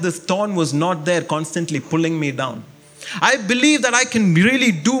 Lord, if this thorn was not there constantly pulling me down. I believe that I can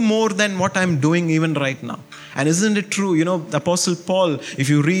really do more than what I'm doing even right now. And isn't it true? The Apostle Paul, if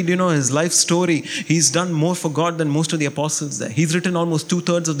you read, his life story, he's done more for God than most of the apostles there. He's written almost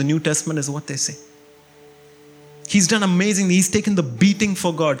 2/3 of the New Testament is what they say. He's done amazing. He's taken the beating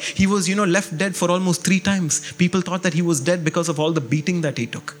for God. He was, left dead for almost 3 times. People thought that he was dead because of all the beating that he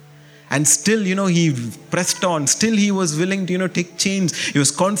took. And still, he pressed on. Still, he was willing to, take chains. He was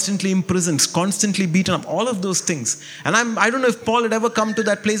constantly imprisoned, constantly beaten up, all of those things. And I don't know if Paul had ever come to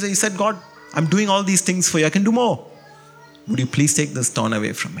that place where he said, God, I'm doing all these things for you. I can do more. Would you please take this thorn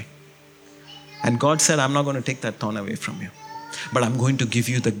away from me? And God said, I'm not going to take that thorn away from you. But I'm going to give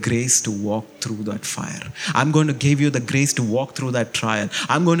you the grace to walk through that fire. I'm going to give you the grace to walk through that trial.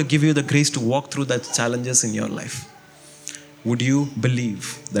 I'm going to give you the grace to walk through that challenges in your life. Would you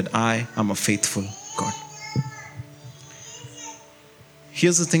believe that I am a faithful God?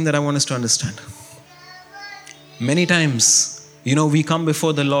 Here's the thing that I want us to understand. Many times, we come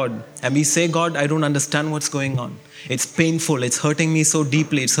before the Lord and we say, God, I don't understand what's going on. It's painful. It's hurting me so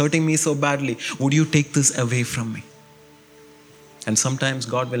deeply. It's hurting me so badly. Would you take this away from me? And sometimes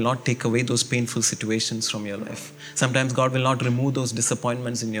God will not take away those painful situations from your life. Sometimes God will not remove those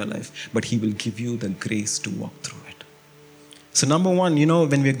disappointments in your life, but He will give you the grace to walk through it. So number one,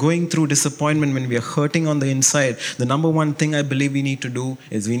 when we're going through disappointment, when we're hurting on the inside, the number one thing I believe we need to do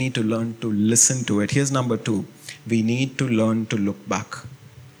is we need to learn to listen to it. Here's number 2. We need to learn to look back.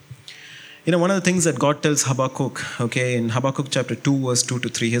 One of the things that God tells Habakkuk, in Habakkuk chapter 2, verse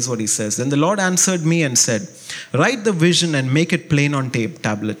 2-3, here's what he says. Then the Lord answered me and said, write the vision and make it plain on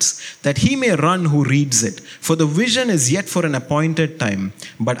tablets, that he may run who reads it. For the vision is yet for an appointed time,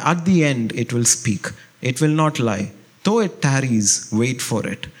 but at the end it will speak. It will not lie. Though it tarries, wait for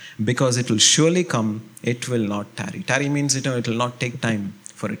it, because it will surely come, it will not tarry. Tarry means, it will not take time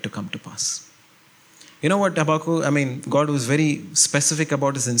for it to come to pass. You know what Habakkuk, God was very specific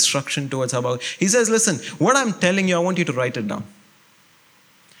about his instruction towards Habakkuk. He says, listen, what I'm telling you, I want you to write it down.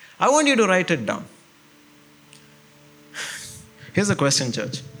 I want you to write it down. Here's a question,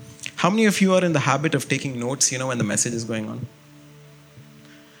 church. How many of you are in the habit of taking notes, when the message is going on?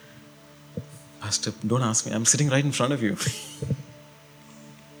 Pastor, don't ask me. I'm sitting right in front of you.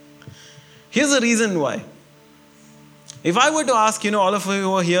 Here's the reason why. If I were to ask, all of you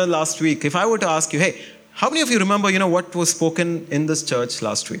who were here last week, if I were to ask you, hey, how many of you remember, what was spoken in this church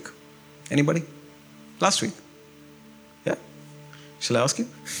last week? Anybody? Last week? Yeah? Shall I ask you?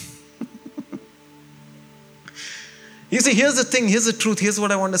 You see, here's the thing, here's the truth, here's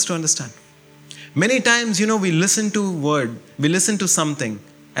what I want us to understand. Many times, we listen to a word, we listen to something,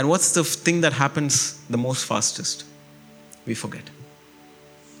 and what's the thing that happens the most fastest? We forget.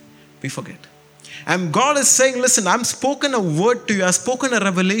 We forget. And God is saying, listen, I've spoken a word to you. I've spoken a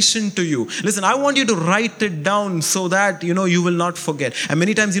revelation to you. Listen, I want you to write it down so that, you will not forget. And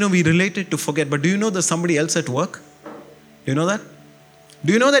many times, we relate it to forget. But do you know there's somebody else at work? Do you know that?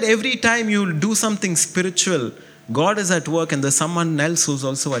 Do you know that every time you do something spiritual, God is at work and there's someone else who's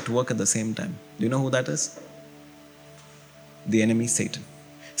also at work at the same time? Do you know who that is? The enemy, Satan.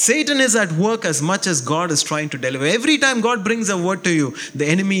 Satan is at work as much as God is trying to deliver. Every time God brings a word to you, the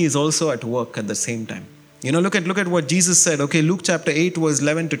enemy is also at work at the same time. Look at what Jesus said. Luke chapter 8, verse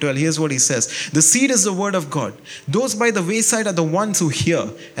 11-12. Here's what he says. The seed is the word of God. Those by the wayside are the ones who hear.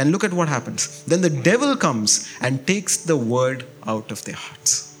 And look at what happens. Then the devil comes and takes the word out of their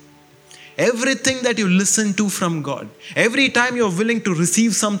hearts. Everything that you listen to from God, every time you're willing to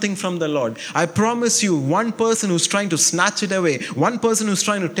receive something from the Lord, I promise you, one person who's trying to snatch it away, one person who's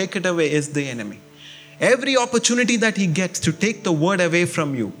trying to take it away is the enemy. Every opportunity that he gets to take the word away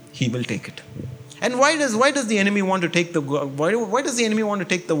from you, he will take it. And why does the enemy want to take why does the enemy want to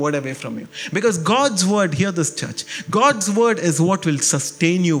take the word away from you? Because God's word, hear this, church, God's word is what will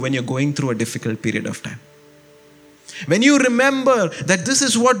sustain you when you're going through a difficult period of time. When you remember that this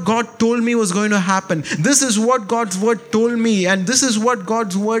is what God told me was going to happen, this is what God's word told me, and this is what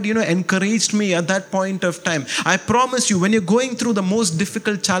God's word, encouraged me at that point of time. I promise you, when you're going through the most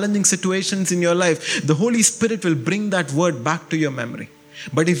difficult, challenging situations in your life, the Holy Spirit will bring that word back to your memory.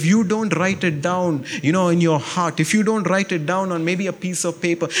 But if you don't write it down, in your heart, if you don't write it down on maybe a piece of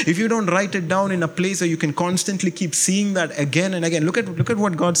paper, if you don't write it down in a place where you can constantly keep seeing that again and again, look at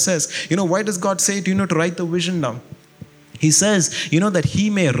what God says. Why does God say to write the vision down? He says, that he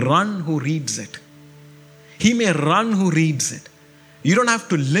may run who reads it. He may run who reads it. You don't have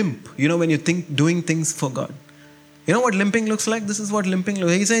to limp, when you think doing things for God. You know what limping looks like? This is what limping looks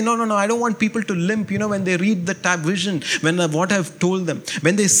like. He's saying, no, I don't want people to limp, when they read the vision, what I've told them.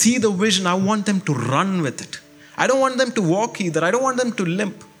 When they see the vision, I want them to run with it. I don't want them to walk either. I don't want them to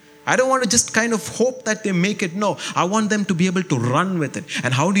limp. I don't want to just kind of hope that they make it. No, I want them to be able to run with it.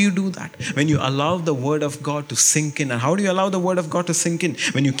 And how do you do that? When you allow the word of God to sink in. And how do you allow the word of God to sink in?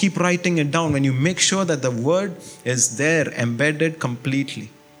 When you keep writing it down, when you make sure that the word is there, embedded completely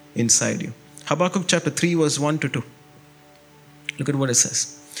inside you. Habakkuk chapter 3 verse 1 to 2. Look at what it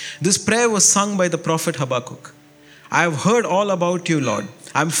says. This prayer was sung by the prophet Habakkuk. I have heard all about you, Lord.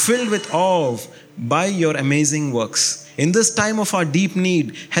 I am filled with awe by your amazing works. In this time of our deep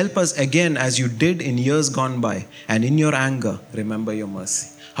need, help us again as you did in years gone by. And in your anger, remember your mercy.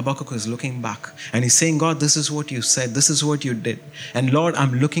 Habakkuk is looking back and he's saying, God, this is what you said. This is what you did. And Lord,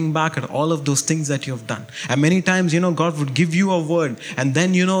 I'm looking back at all of those things that you have done. And many times, God would give you a word. And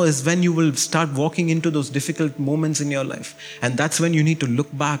then, is when you will start walking into those difficult moments in your life. And that's when you need to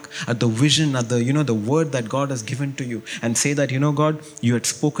look back at the vision, at the, the word that God has given to you. And say that, God, you had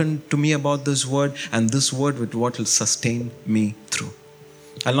spoken to me about this word. And this word with what will sustain me through.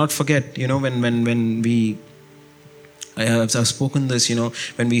 I'll not forget, when we... I've spoken this,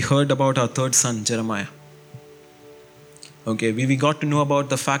 when we heard about our third son, Jeremiah. Okay, we got to know about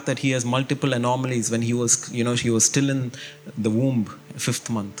the fact that he has multiple anomalies when he was, he was still in the womb, 5th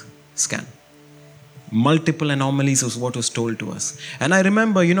month scan. Multiple anomalies was what was told to us. And I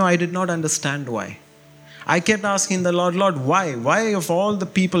remember, I did not understand why. I kept asking the Lord, why? Why of all the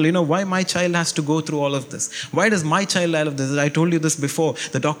people, why my child has to go through all of this? Why does my child have this? I told you this before.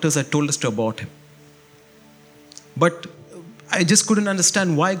 The doctors had told us to abort him. But I just couldn't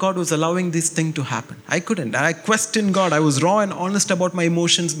understand why God was allowing this thing to happen. I couldn't. I questioned God. I was raw and honest about my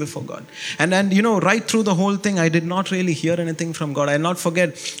emotions before God. And right through the whole thing, I did not really hear anything from God. I'll not forget,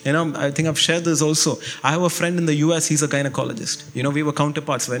 I think I've shared this also. I have a friend in the US, he's a gynecologist. We were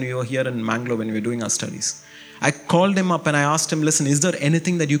counterparts when we were here in Mangalore when we were doing our studies. I called him up and I asked him, listen, is there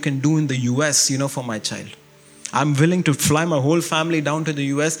anything that you can do in the US, for my child? I'm willing to fly my whole family down to the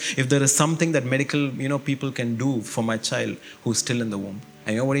US if there is something that medical, people can do for my child who's still in the womb.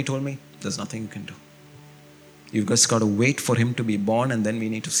 And you know what he told me? There's nothing you can do. You've just got to wait for him to be born and then we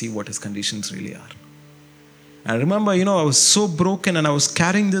need to see what his conditions really are. And I remember, I was so broken and I was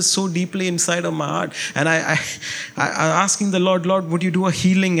carrying this so deeply inside of my heart. And I asking the Lord, would you do a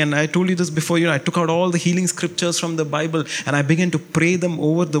healing? And I told you this before, I took out all the healing scriptures from the Bible and I began to pray them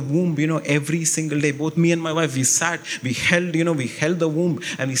over the womb, every single day. Both me and my wife, we sat, we held the womb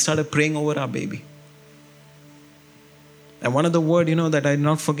and we started praying over our baby. And one of the word, that I did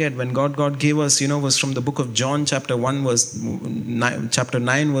not forget when God gave us, was from the book of John, chapter 9,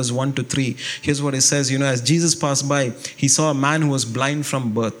 verse 1 to 3. Here's what it says, as Jesus passed by, he saw a man who was blind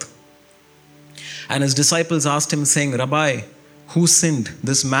from birth. And his disciples asked him, saying, Rabbi, who sinned,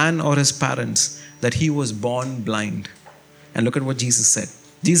 this man or his parents, that he was born blind? And look at what Jesus said.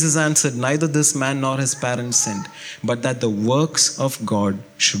 Jesus answered, neither this man nor his parents sinned, but that the works of God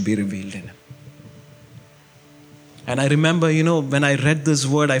should be revealed in him. And I remember, when I read this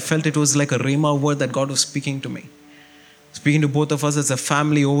word, I felt it was like a rhema word that God was speaking to me. Speaking to both of us as a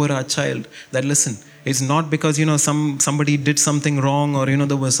family over our child. That listen, it's not because, somebody did something wrong or,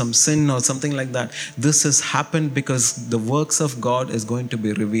 there was some sin or something like that. This has happened because the works of God is going to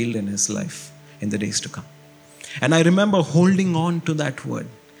be revealed in his life in the days to come. And I remember holding on to that word.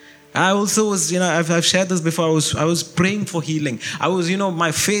 I also was, I've shared this before. I was praying for healing. I was,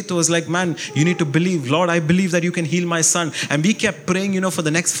 my faith was like, man, you need to believe. Lord, I believe that you can heal my son. And we kept praying, for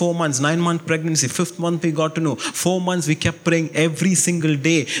the next 4 months, 9-month pregnancy, 5th month we got to know. 4 months we kept praying every single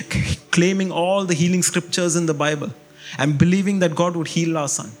day, claiming all the healing scriptures in the Bible and believing that God would heal our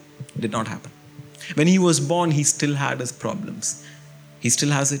son. It did not happen. When he was born, he still had his problems. He still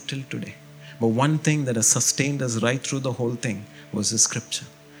has it till today. But one thing that has sustained us right through the whole thing was the scripture.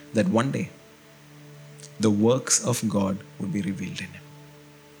 That one day, the works of God would be revealed in him.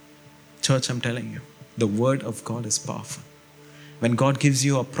 Church, I'm telling you, the word of God is powerful. When God gives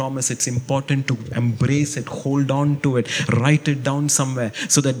you a promise, it's important to embrace it, hold on to it, write it down somewhere,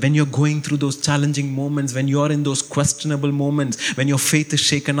 so that when you're going through those challenging moments, when you're in those questionable moments, when your faith is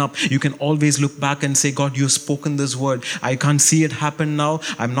shaken up, you can always look back and say, God, you've spoken this word. I can't see it happen now.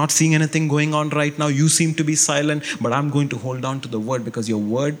 I'm not seeing anything going on right now. You seem to be silent, but I'm going to hold on to the word, because your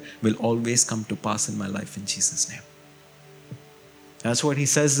word will always come to pass in my life in Jesus' name. That's what he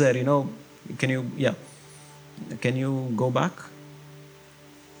says there, Can you go back?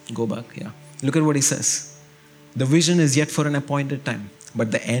 Go back, yeah. Look at what he says. The vision is yet for an appointed time, but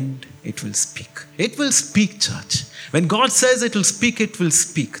the end, it will speak. It will speak, church. When God says it will speak, it will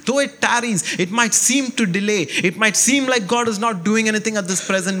speak. Though it tarries, it might seem to delay. It might seem like God is not doing anything at this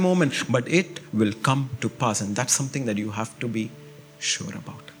present moment, but it will come to pass. And that's something that you have to be sure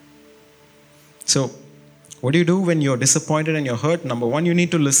about. So, what do you do when you're disappointed and you're hurt? Number one, you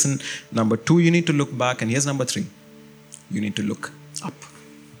need to listen. Number two, you need to look back. And here's number three. You need to look up.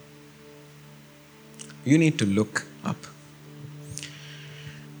 You need to look up.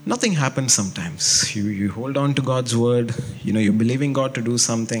 Nothing happens sometimes. You hold on to God's word. You're believing God to do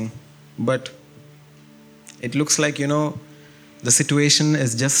something. But it looks like, the situation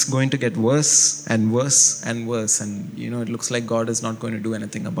is just going to get worse and worse and worse. And, it looks like God is not going to do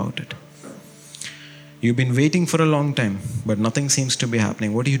anything about it. You've been waiting for a long time, but nothing seems to be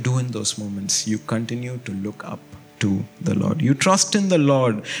happening. What do you do in those moments? You continue to look up to the Lord. You trust in the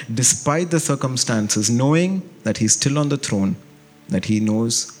Lord despite the circumstances, knowing that He's still on the throne, that He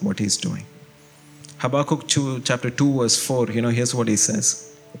knows what He's doing. Habakkuk chapter 2 verse 4, here's what he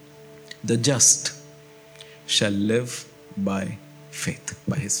says. The just shall live by faith,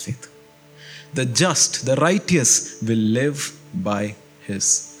 by his faith. The just, the righteous will live by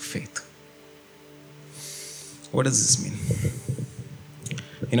his faith. What does this mean?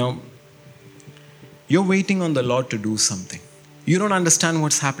 You're waiting on the Lord to do something. You don't understand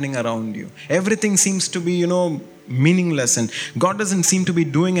what's happening around you. Everything seems to be, meaningless, and God doesn't seem to be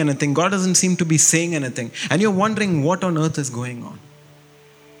doing anything. God doesn't seem to be saying anything. And you're wondering what on earth is going on.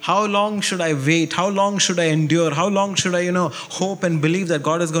 How long should I wait? How long should I endure? How long should I, hope and believe that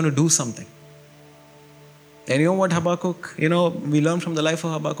God is going to do something? And you know what Habakkuk, we learn from the life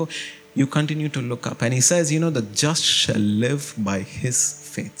of Habakkuk? You continue to look up. And he says, the just shall live by his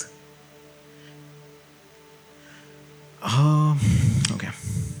faith. Okay.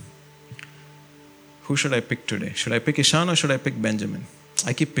 Who should I pick today? Should I pick Ishan or should I pick Benjamin?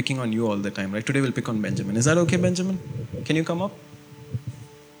 I keep picking on you all the time, right? Today we'll pick on Benjamin. Is that okay, Benjamin? Can you come up?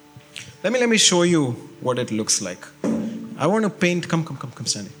 Let me show you what it looks like. I want to paint, come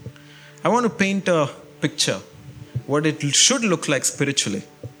standing. I want to paint a picture, what it should look like spiritually.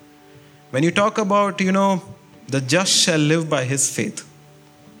 When you talk about, the just shall live by his faith.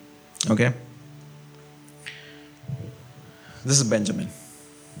 Okay? This is Benjamin.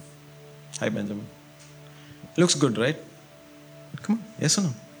 Hi, Benjamin. Looks good, right? Come on, yes or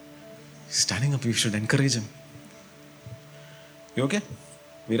no? He's standing up, you should encourage him. You okay?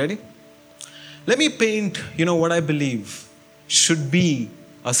 We ready? Let me paint, what I believe should be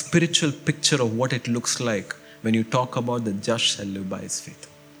a spiritual picture of what it looks like when you talk about the just shall live by his faith.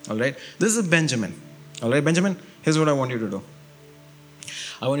 All right? This is Benjamin. All right, Benjamin? Here's what I want you to do.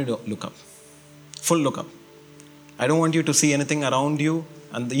 I want you to look up. Full look up. I don't want you to see anything around you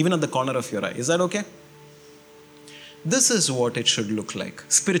and even at the corner of your eye. Is that okay? This is what it should look like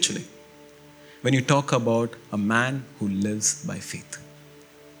spiritually when you talk about a man who lives by faith.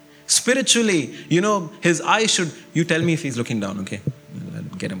 Spiritually, his eye should... You tell me if he's looking down, okay?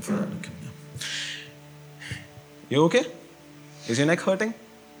 I'll get him for that, okay? You okay? Is your neck hurting?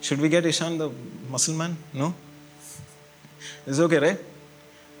 Should we get Ishan, the muscle man? No? Is it okay, right?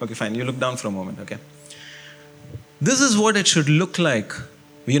 Okay, fine. You look down for a moment, okay? This is what it should look like.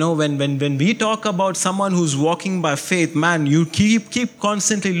 When we talk about someone who's walking by faith, man, you keep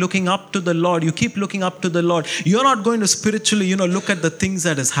constantly looking up to the Lord. You keep looking up to the Lord. You're not going to spiritually, look at the things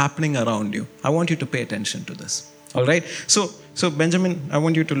that is happening around you. I want you to pay attention to this. All right? So Benjamin, I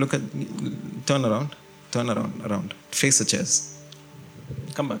want you to turn around. Face the chairs.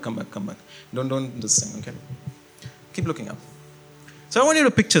 Come back. Don't this thing, okay? Keep looking up. So I want you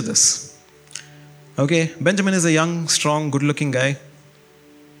to picture this. Okay, Benjamin is a young, strong, good-looking guy.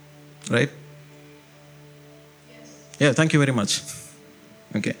 Right? Yes. Yeah, thank you very much.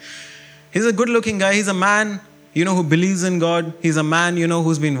 Okay. He's a good-looking guy. He's a man, who believes in God. He's a man,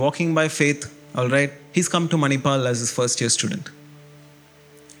 who's been walking by faith. All right? He's come to Manipal as his first-year student.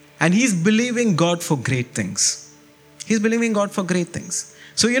 And he's believing God for great things. He's believing God for great things.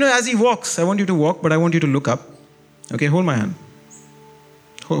 So, as he walks, I want you to walk, but I want you to look up. Okay, hold my hand.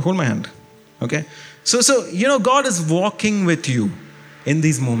 Hold my hand. Okay? So, God is walking with you in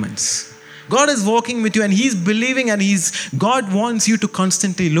these moments. God is walking with you and he's believing, and God wants you to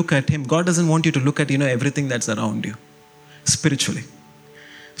constantly look at him. God doesn't want you to look at, everything that's around you spiritually.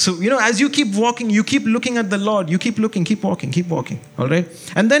 So, as you keep walking, you keep looking at the Lord. You keep looking, keep walking. All right?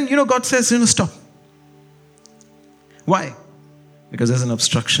 And then, God says, stop. Why? Because there's an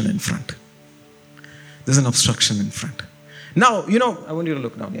obstruction in front. There's an obstruction in front. Now, I want you to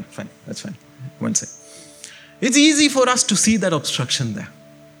look now. Yeah, fine. That's fine. One sec. It's easy for us to see that obstruction there.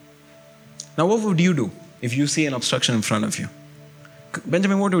 Now, what would you do if you see an obstruction in front of you?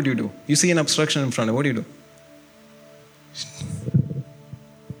 Benjamin, what would you do? You see an obstruction in front of you. What do you do?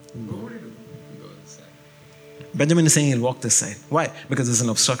 Benjamin is saying he'll walk this side. Why? Because there's an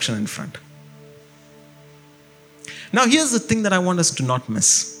obstruction in front. Now, here's the thing that I want us to not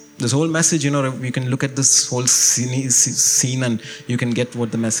miss. This whole message, you can look at this whole scene and you can get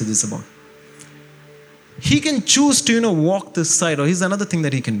what the message is about. He can choose to, walk this side, or here's another thing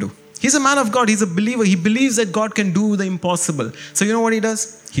that he can do. He's a man of God. He's a believer. He believes that God can do the impossible. So you know what he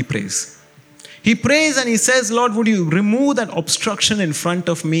does? He prays. He prays and he says, Lord, would you remove that obstruction in front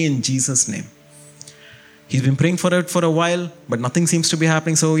of me in Jesus' name? He's been praying for it for a while, but nothing seems to be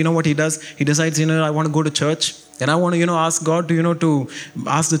happening. So you know what he does? He decides, I want to go to church. And I want to, ask God to, to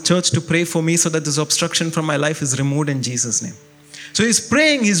ask the church to pray for me so that this obstruction from my life is removed in Jesus' name. So he's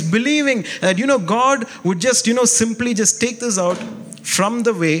praying, he's believing that, God would just, simply just take this out from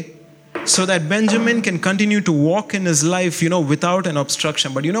the way so that Benjamin can continue to walk in his life, without an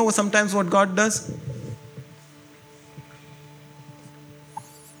obstruction. But sometimes what God does?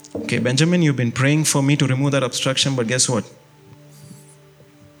 Okay, Benjamin, you've been praying for me to remove that obstruction, but guess what?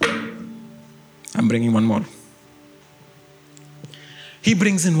 I'm bringing one more. He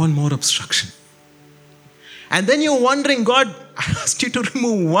brings in one more obstruction. And then you're wondering, God, I asked you to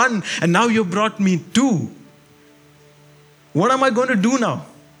remove one, and now you brought me two. What am I going to do now?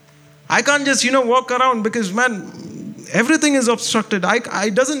 I can't just, walk around because, man, everything is obstructed.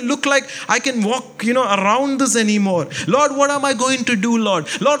 It doesn't look like I can walk, around this anymore. Lord, what am I going to do, Lord?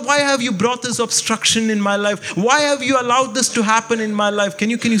 Lord, why have you brought this obstruction in my life? Why have you allowed this to happen in my life? Can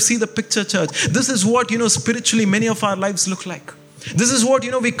you see the picture, church? This is what, spiritually many of our lives look like. This is what,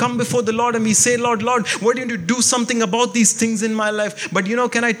 we come before the Lord and we say, Lord, why don't you do something about these things in my life? But,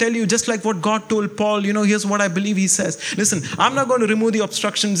 can I tell you, just like what God told Paul, here's what I believe he says. Listen, I'm not going to remove the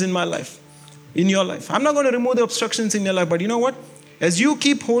obstructions in my life, in your life. I'm not going to remove the obstructions in your life. But you know what? As you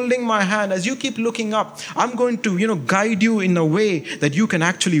keep holding my hand, as you keep looking up, I'm going to, guide you in a way that you can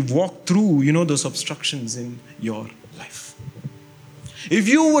actually walk through, those obstructions in your life. If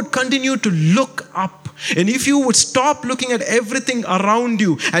you would continue to look up, and if you would stop looking at everything around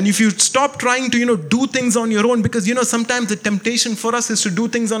you, and if you stop trying to, do things on your own, because, sometimes the temptation for us is to do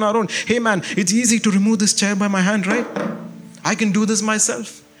things on our own. Hey man, it's easy to remove this chair by my hand, right? I can do this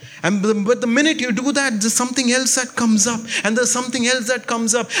myself. But the minute you do that, there's something else that comes up, and there's something else that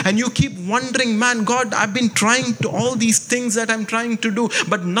comes up, and you keep wondering, man, God, I've been trying to all these things that I'm trying to do,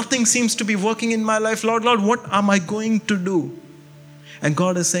 but nothing seems to be working in my life. Lord, what am I going to do? And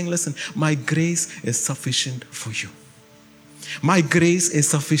God is saying, listen, my grace is sufficient for you. My grace is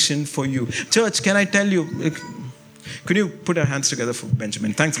sufficient for you. Church, can I tell you, could you put our hands together for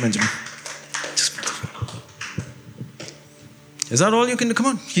Benjamin? Thanks, Benjamin. Is that all you can do? Come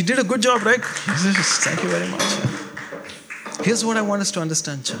on, he did a good job, right? Thank you very much. Here's what I want us to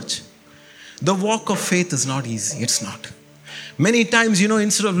understand, church. The walk of faith is not easy. It's not. Many times,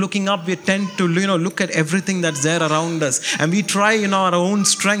 instead of looking up, we tend to, look at everything that's there around us. And we try, our own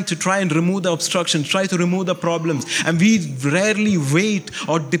strength to try and remove the obstructions, try to remove the problems. And we rarely wait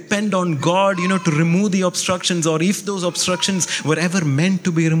or depend on God, to remove the obstructions. Or if those obstructions were ever meant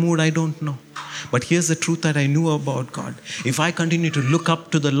to be removed, I don't know. But here's the truth that I knew about God. If I continue to look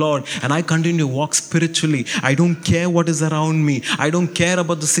up to the Lord and I continue to walk spiritually, I don't care what is around me. I don't care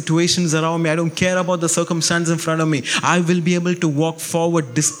about the situations around me. I don't care about the circumstances in front of me. I will be able to walk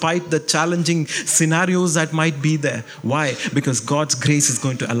forward despite the challenging scenarios that might be there. Why? Because God's grace is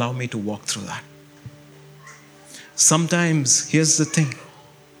going to allow me to walk through that. Sometimes, here's the thing.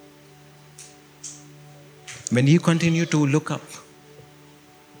 When you continue to look up,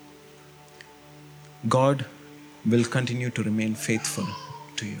 God will continue to remain faithful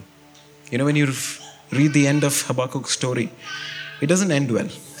to you. When you read the end of Habakkuk's story, it doesn't end well.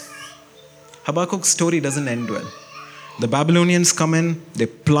 Habakkuk's story doesn't end well. The Babylonians come in, they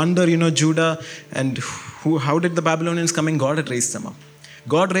plunder, Judah, and how did the Babylonians come in? God had raised them up.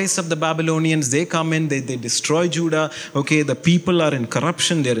 God raised up the Babylonians. They come in, they destroy Judah. Okay, the people are in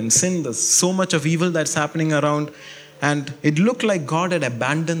corruption, they're in sin. There's so much of evil that's happening around. And it looked like God had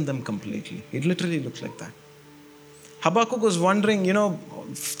abandoned them completely. It literally looked like that. Habakkuk was wondering,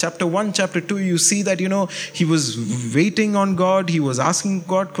 chapter 1, chapter 2, you see that, he was waiting on God. He was asking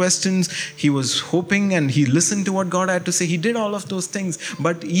God questions. He was hoping and he listened to what God had to say. He did all of those things.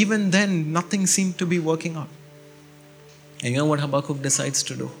 But even then, nothing seemed to be working out. And you know what Habakkuk decides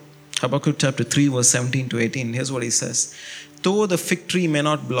to do? Habakkuk chapter 3, verse 17 to 18. Here's what he says. Though the fig tree may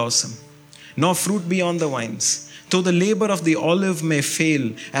not blossom, nor fruit be on the vines, though the labor of the olive may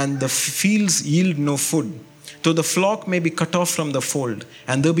fail, and the fields yield no food, though the flock may be cut off from the fold,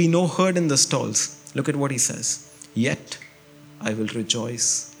 and there be no herd in the stalls. Look at what he says. Yet I will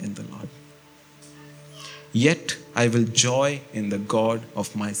rejoice in the Lord. Yet I will joy in the God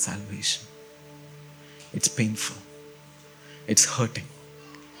of my salvation. It's painful. It's hurting.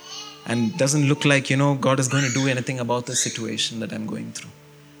 And doesn't look like, God is going to do anything about the situation that I'm going through.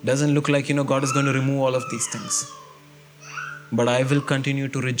 Doesn't look like, God is going to remove all of these things. But I will continue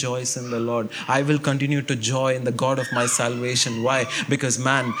to rejoice in the Lord. I will continue to joy in the God of my salvation. Why? Because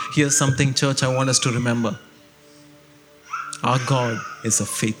here's something, church, I want us to remember. Our God is a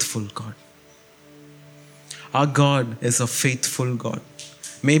faithful God. Our God is a faithful God.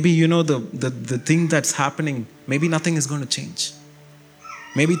 Maybe, the thing that's happening, maybe nothing is going to change.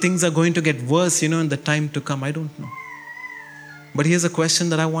 Maybe things are going to get worse, in the time to come. I don't know. But here's a question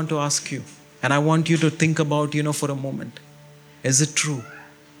that I want to ask you. And I want you to think about, for a moment. Is it true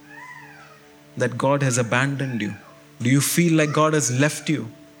that God has abandoned you? Do you feel like God has left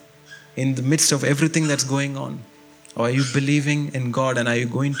you in the midst of everything that's going on? Or are you believing in God and are you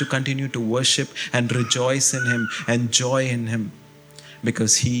going to continue to worship and rejoice in Him and joy in Him?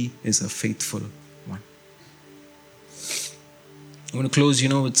 Because He is a faithful one. I'm going to close,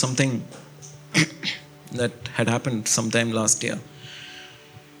 with something that had happened sometime last year.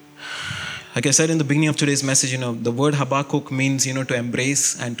 Like I said in the beginning of today's message, the word Habakkuk means, to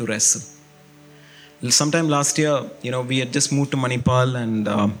embrace and to wrestle. Sometime last year, we had just moved to Manipal and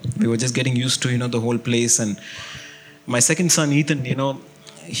we were just getting used to, the whole place. And my second son, Ethan,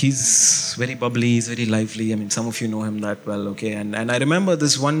 he's very bubbly, he's very lively. I mean, some of you know him that well, okay? And I remember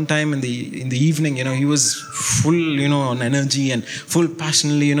this one time in the evening, he was full, on energy and full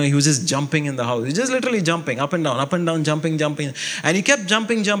passionately, he was just jumping in the house. He's just literally jumping up and down, jumping. And he kept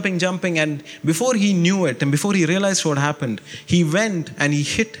jumping. And before he knew it and before he realized what happened, he went and he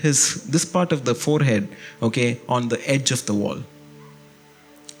hit this part of the forehead, okay, on the edge of the wall.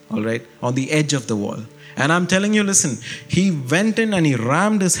 All right? On the edge of the wall. And I'm telling you, listen, he went in and he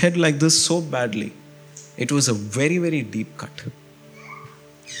rammed his head like this so badly. It was a very, very deep cut.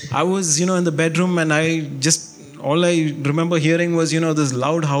 I was, in the bedroom and all I remember hearing was, this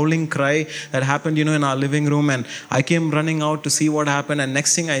loud howling cry that happened, in our living room. And I came running out to see what happened. And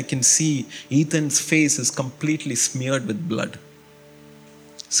next thing I can see, Ethan's face is completely smeared with blood.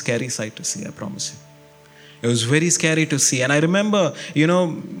 Scary sight to see, I promise you. It was very scary to see. And I remember,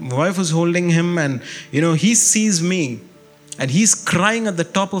 my wife was holding him and, he sees me and he's crying at the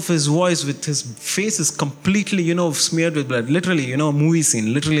top of his voice with his face is completely, smeared with blood. Literally, a movie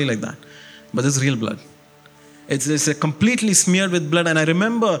scene, literally like that. But it's real blood. It's a completely smeared with blood. And I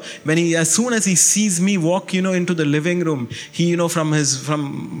remember as soon as he sees me walk, into the living room, he, from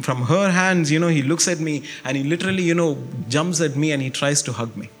her hands, he looks at me and he literally, jumps at me and he tries to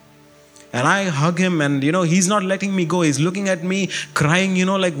hug me. And I hug him and, he's not letting me go. He's looking at me, crying,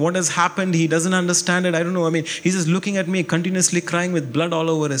 like what has happened. He doesn't understand it. I don't know. I mean, he's just looking at me, continuously crying with blood all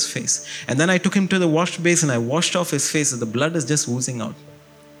over his face. And then I took him to the wash basin. I washed off his face. The blood is just oozing out.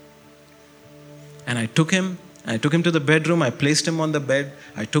 And I took him to the bedroom. I placed him on the bed.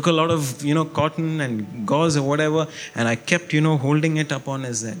 I took a lot of, cotton and gauze or whatever. And I kept, holding it up on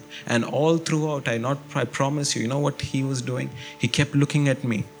his head. And all throughout, I promise you, what he was doing? He kept looking at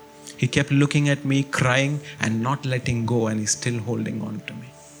me. He kept looking at me, crying and not letting go, and he's still holding on to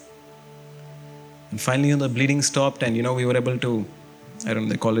me. And finally, the bleeding stopped, and we were able to, I don't know,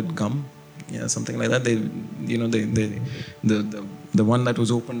 they call it gum, something like that. The one that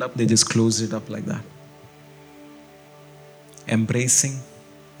was opened up, they just closed it up like that. Embracing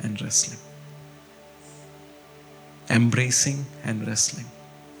and wrestling. Embracing and wrestling.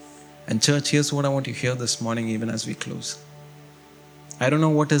 And church, here's what I want you to hear this morning, even as we close. I don't know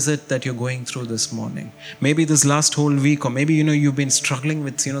what is it that you're going through this morning. Maybe this last whole week, or maybe, you've been struggling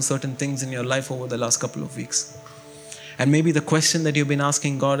with, certain things in your life over the last couple of weeks. And maybe the question that you've been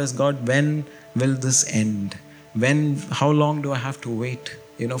asking God is, God, when will this end? How long do I have to wait,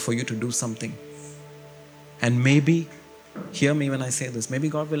 for you to do something? And maybe Hear me when I say this. Maybe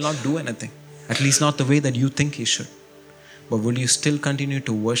God will not do anything, at least not the way that you think He should. But will you still continue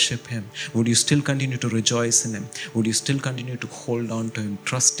to worship Him? Would you still continue to rejoice in Him? Would you still continue to hold on to Him,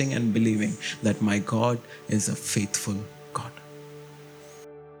 trusting and believing that my God is a faithful God?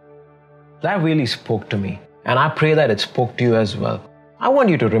 That really spoke to me, and I pray that it spoke to you as well. I want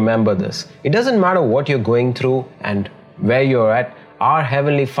you to remember this. It doesn't matter what you're going through and where you're at, our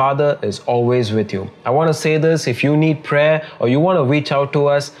Heavenly Father is always with you. I want to say this, if you need prayer or you want to reach out to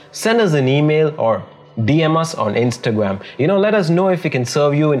us, send us an email or DM us on Instagram. Let us know if we can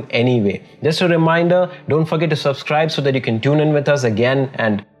serve you in any way. Just a reminder, don't forget to subscribe so that you can tune in with us again,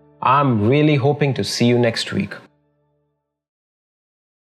 and I'm really hoping to see you next week.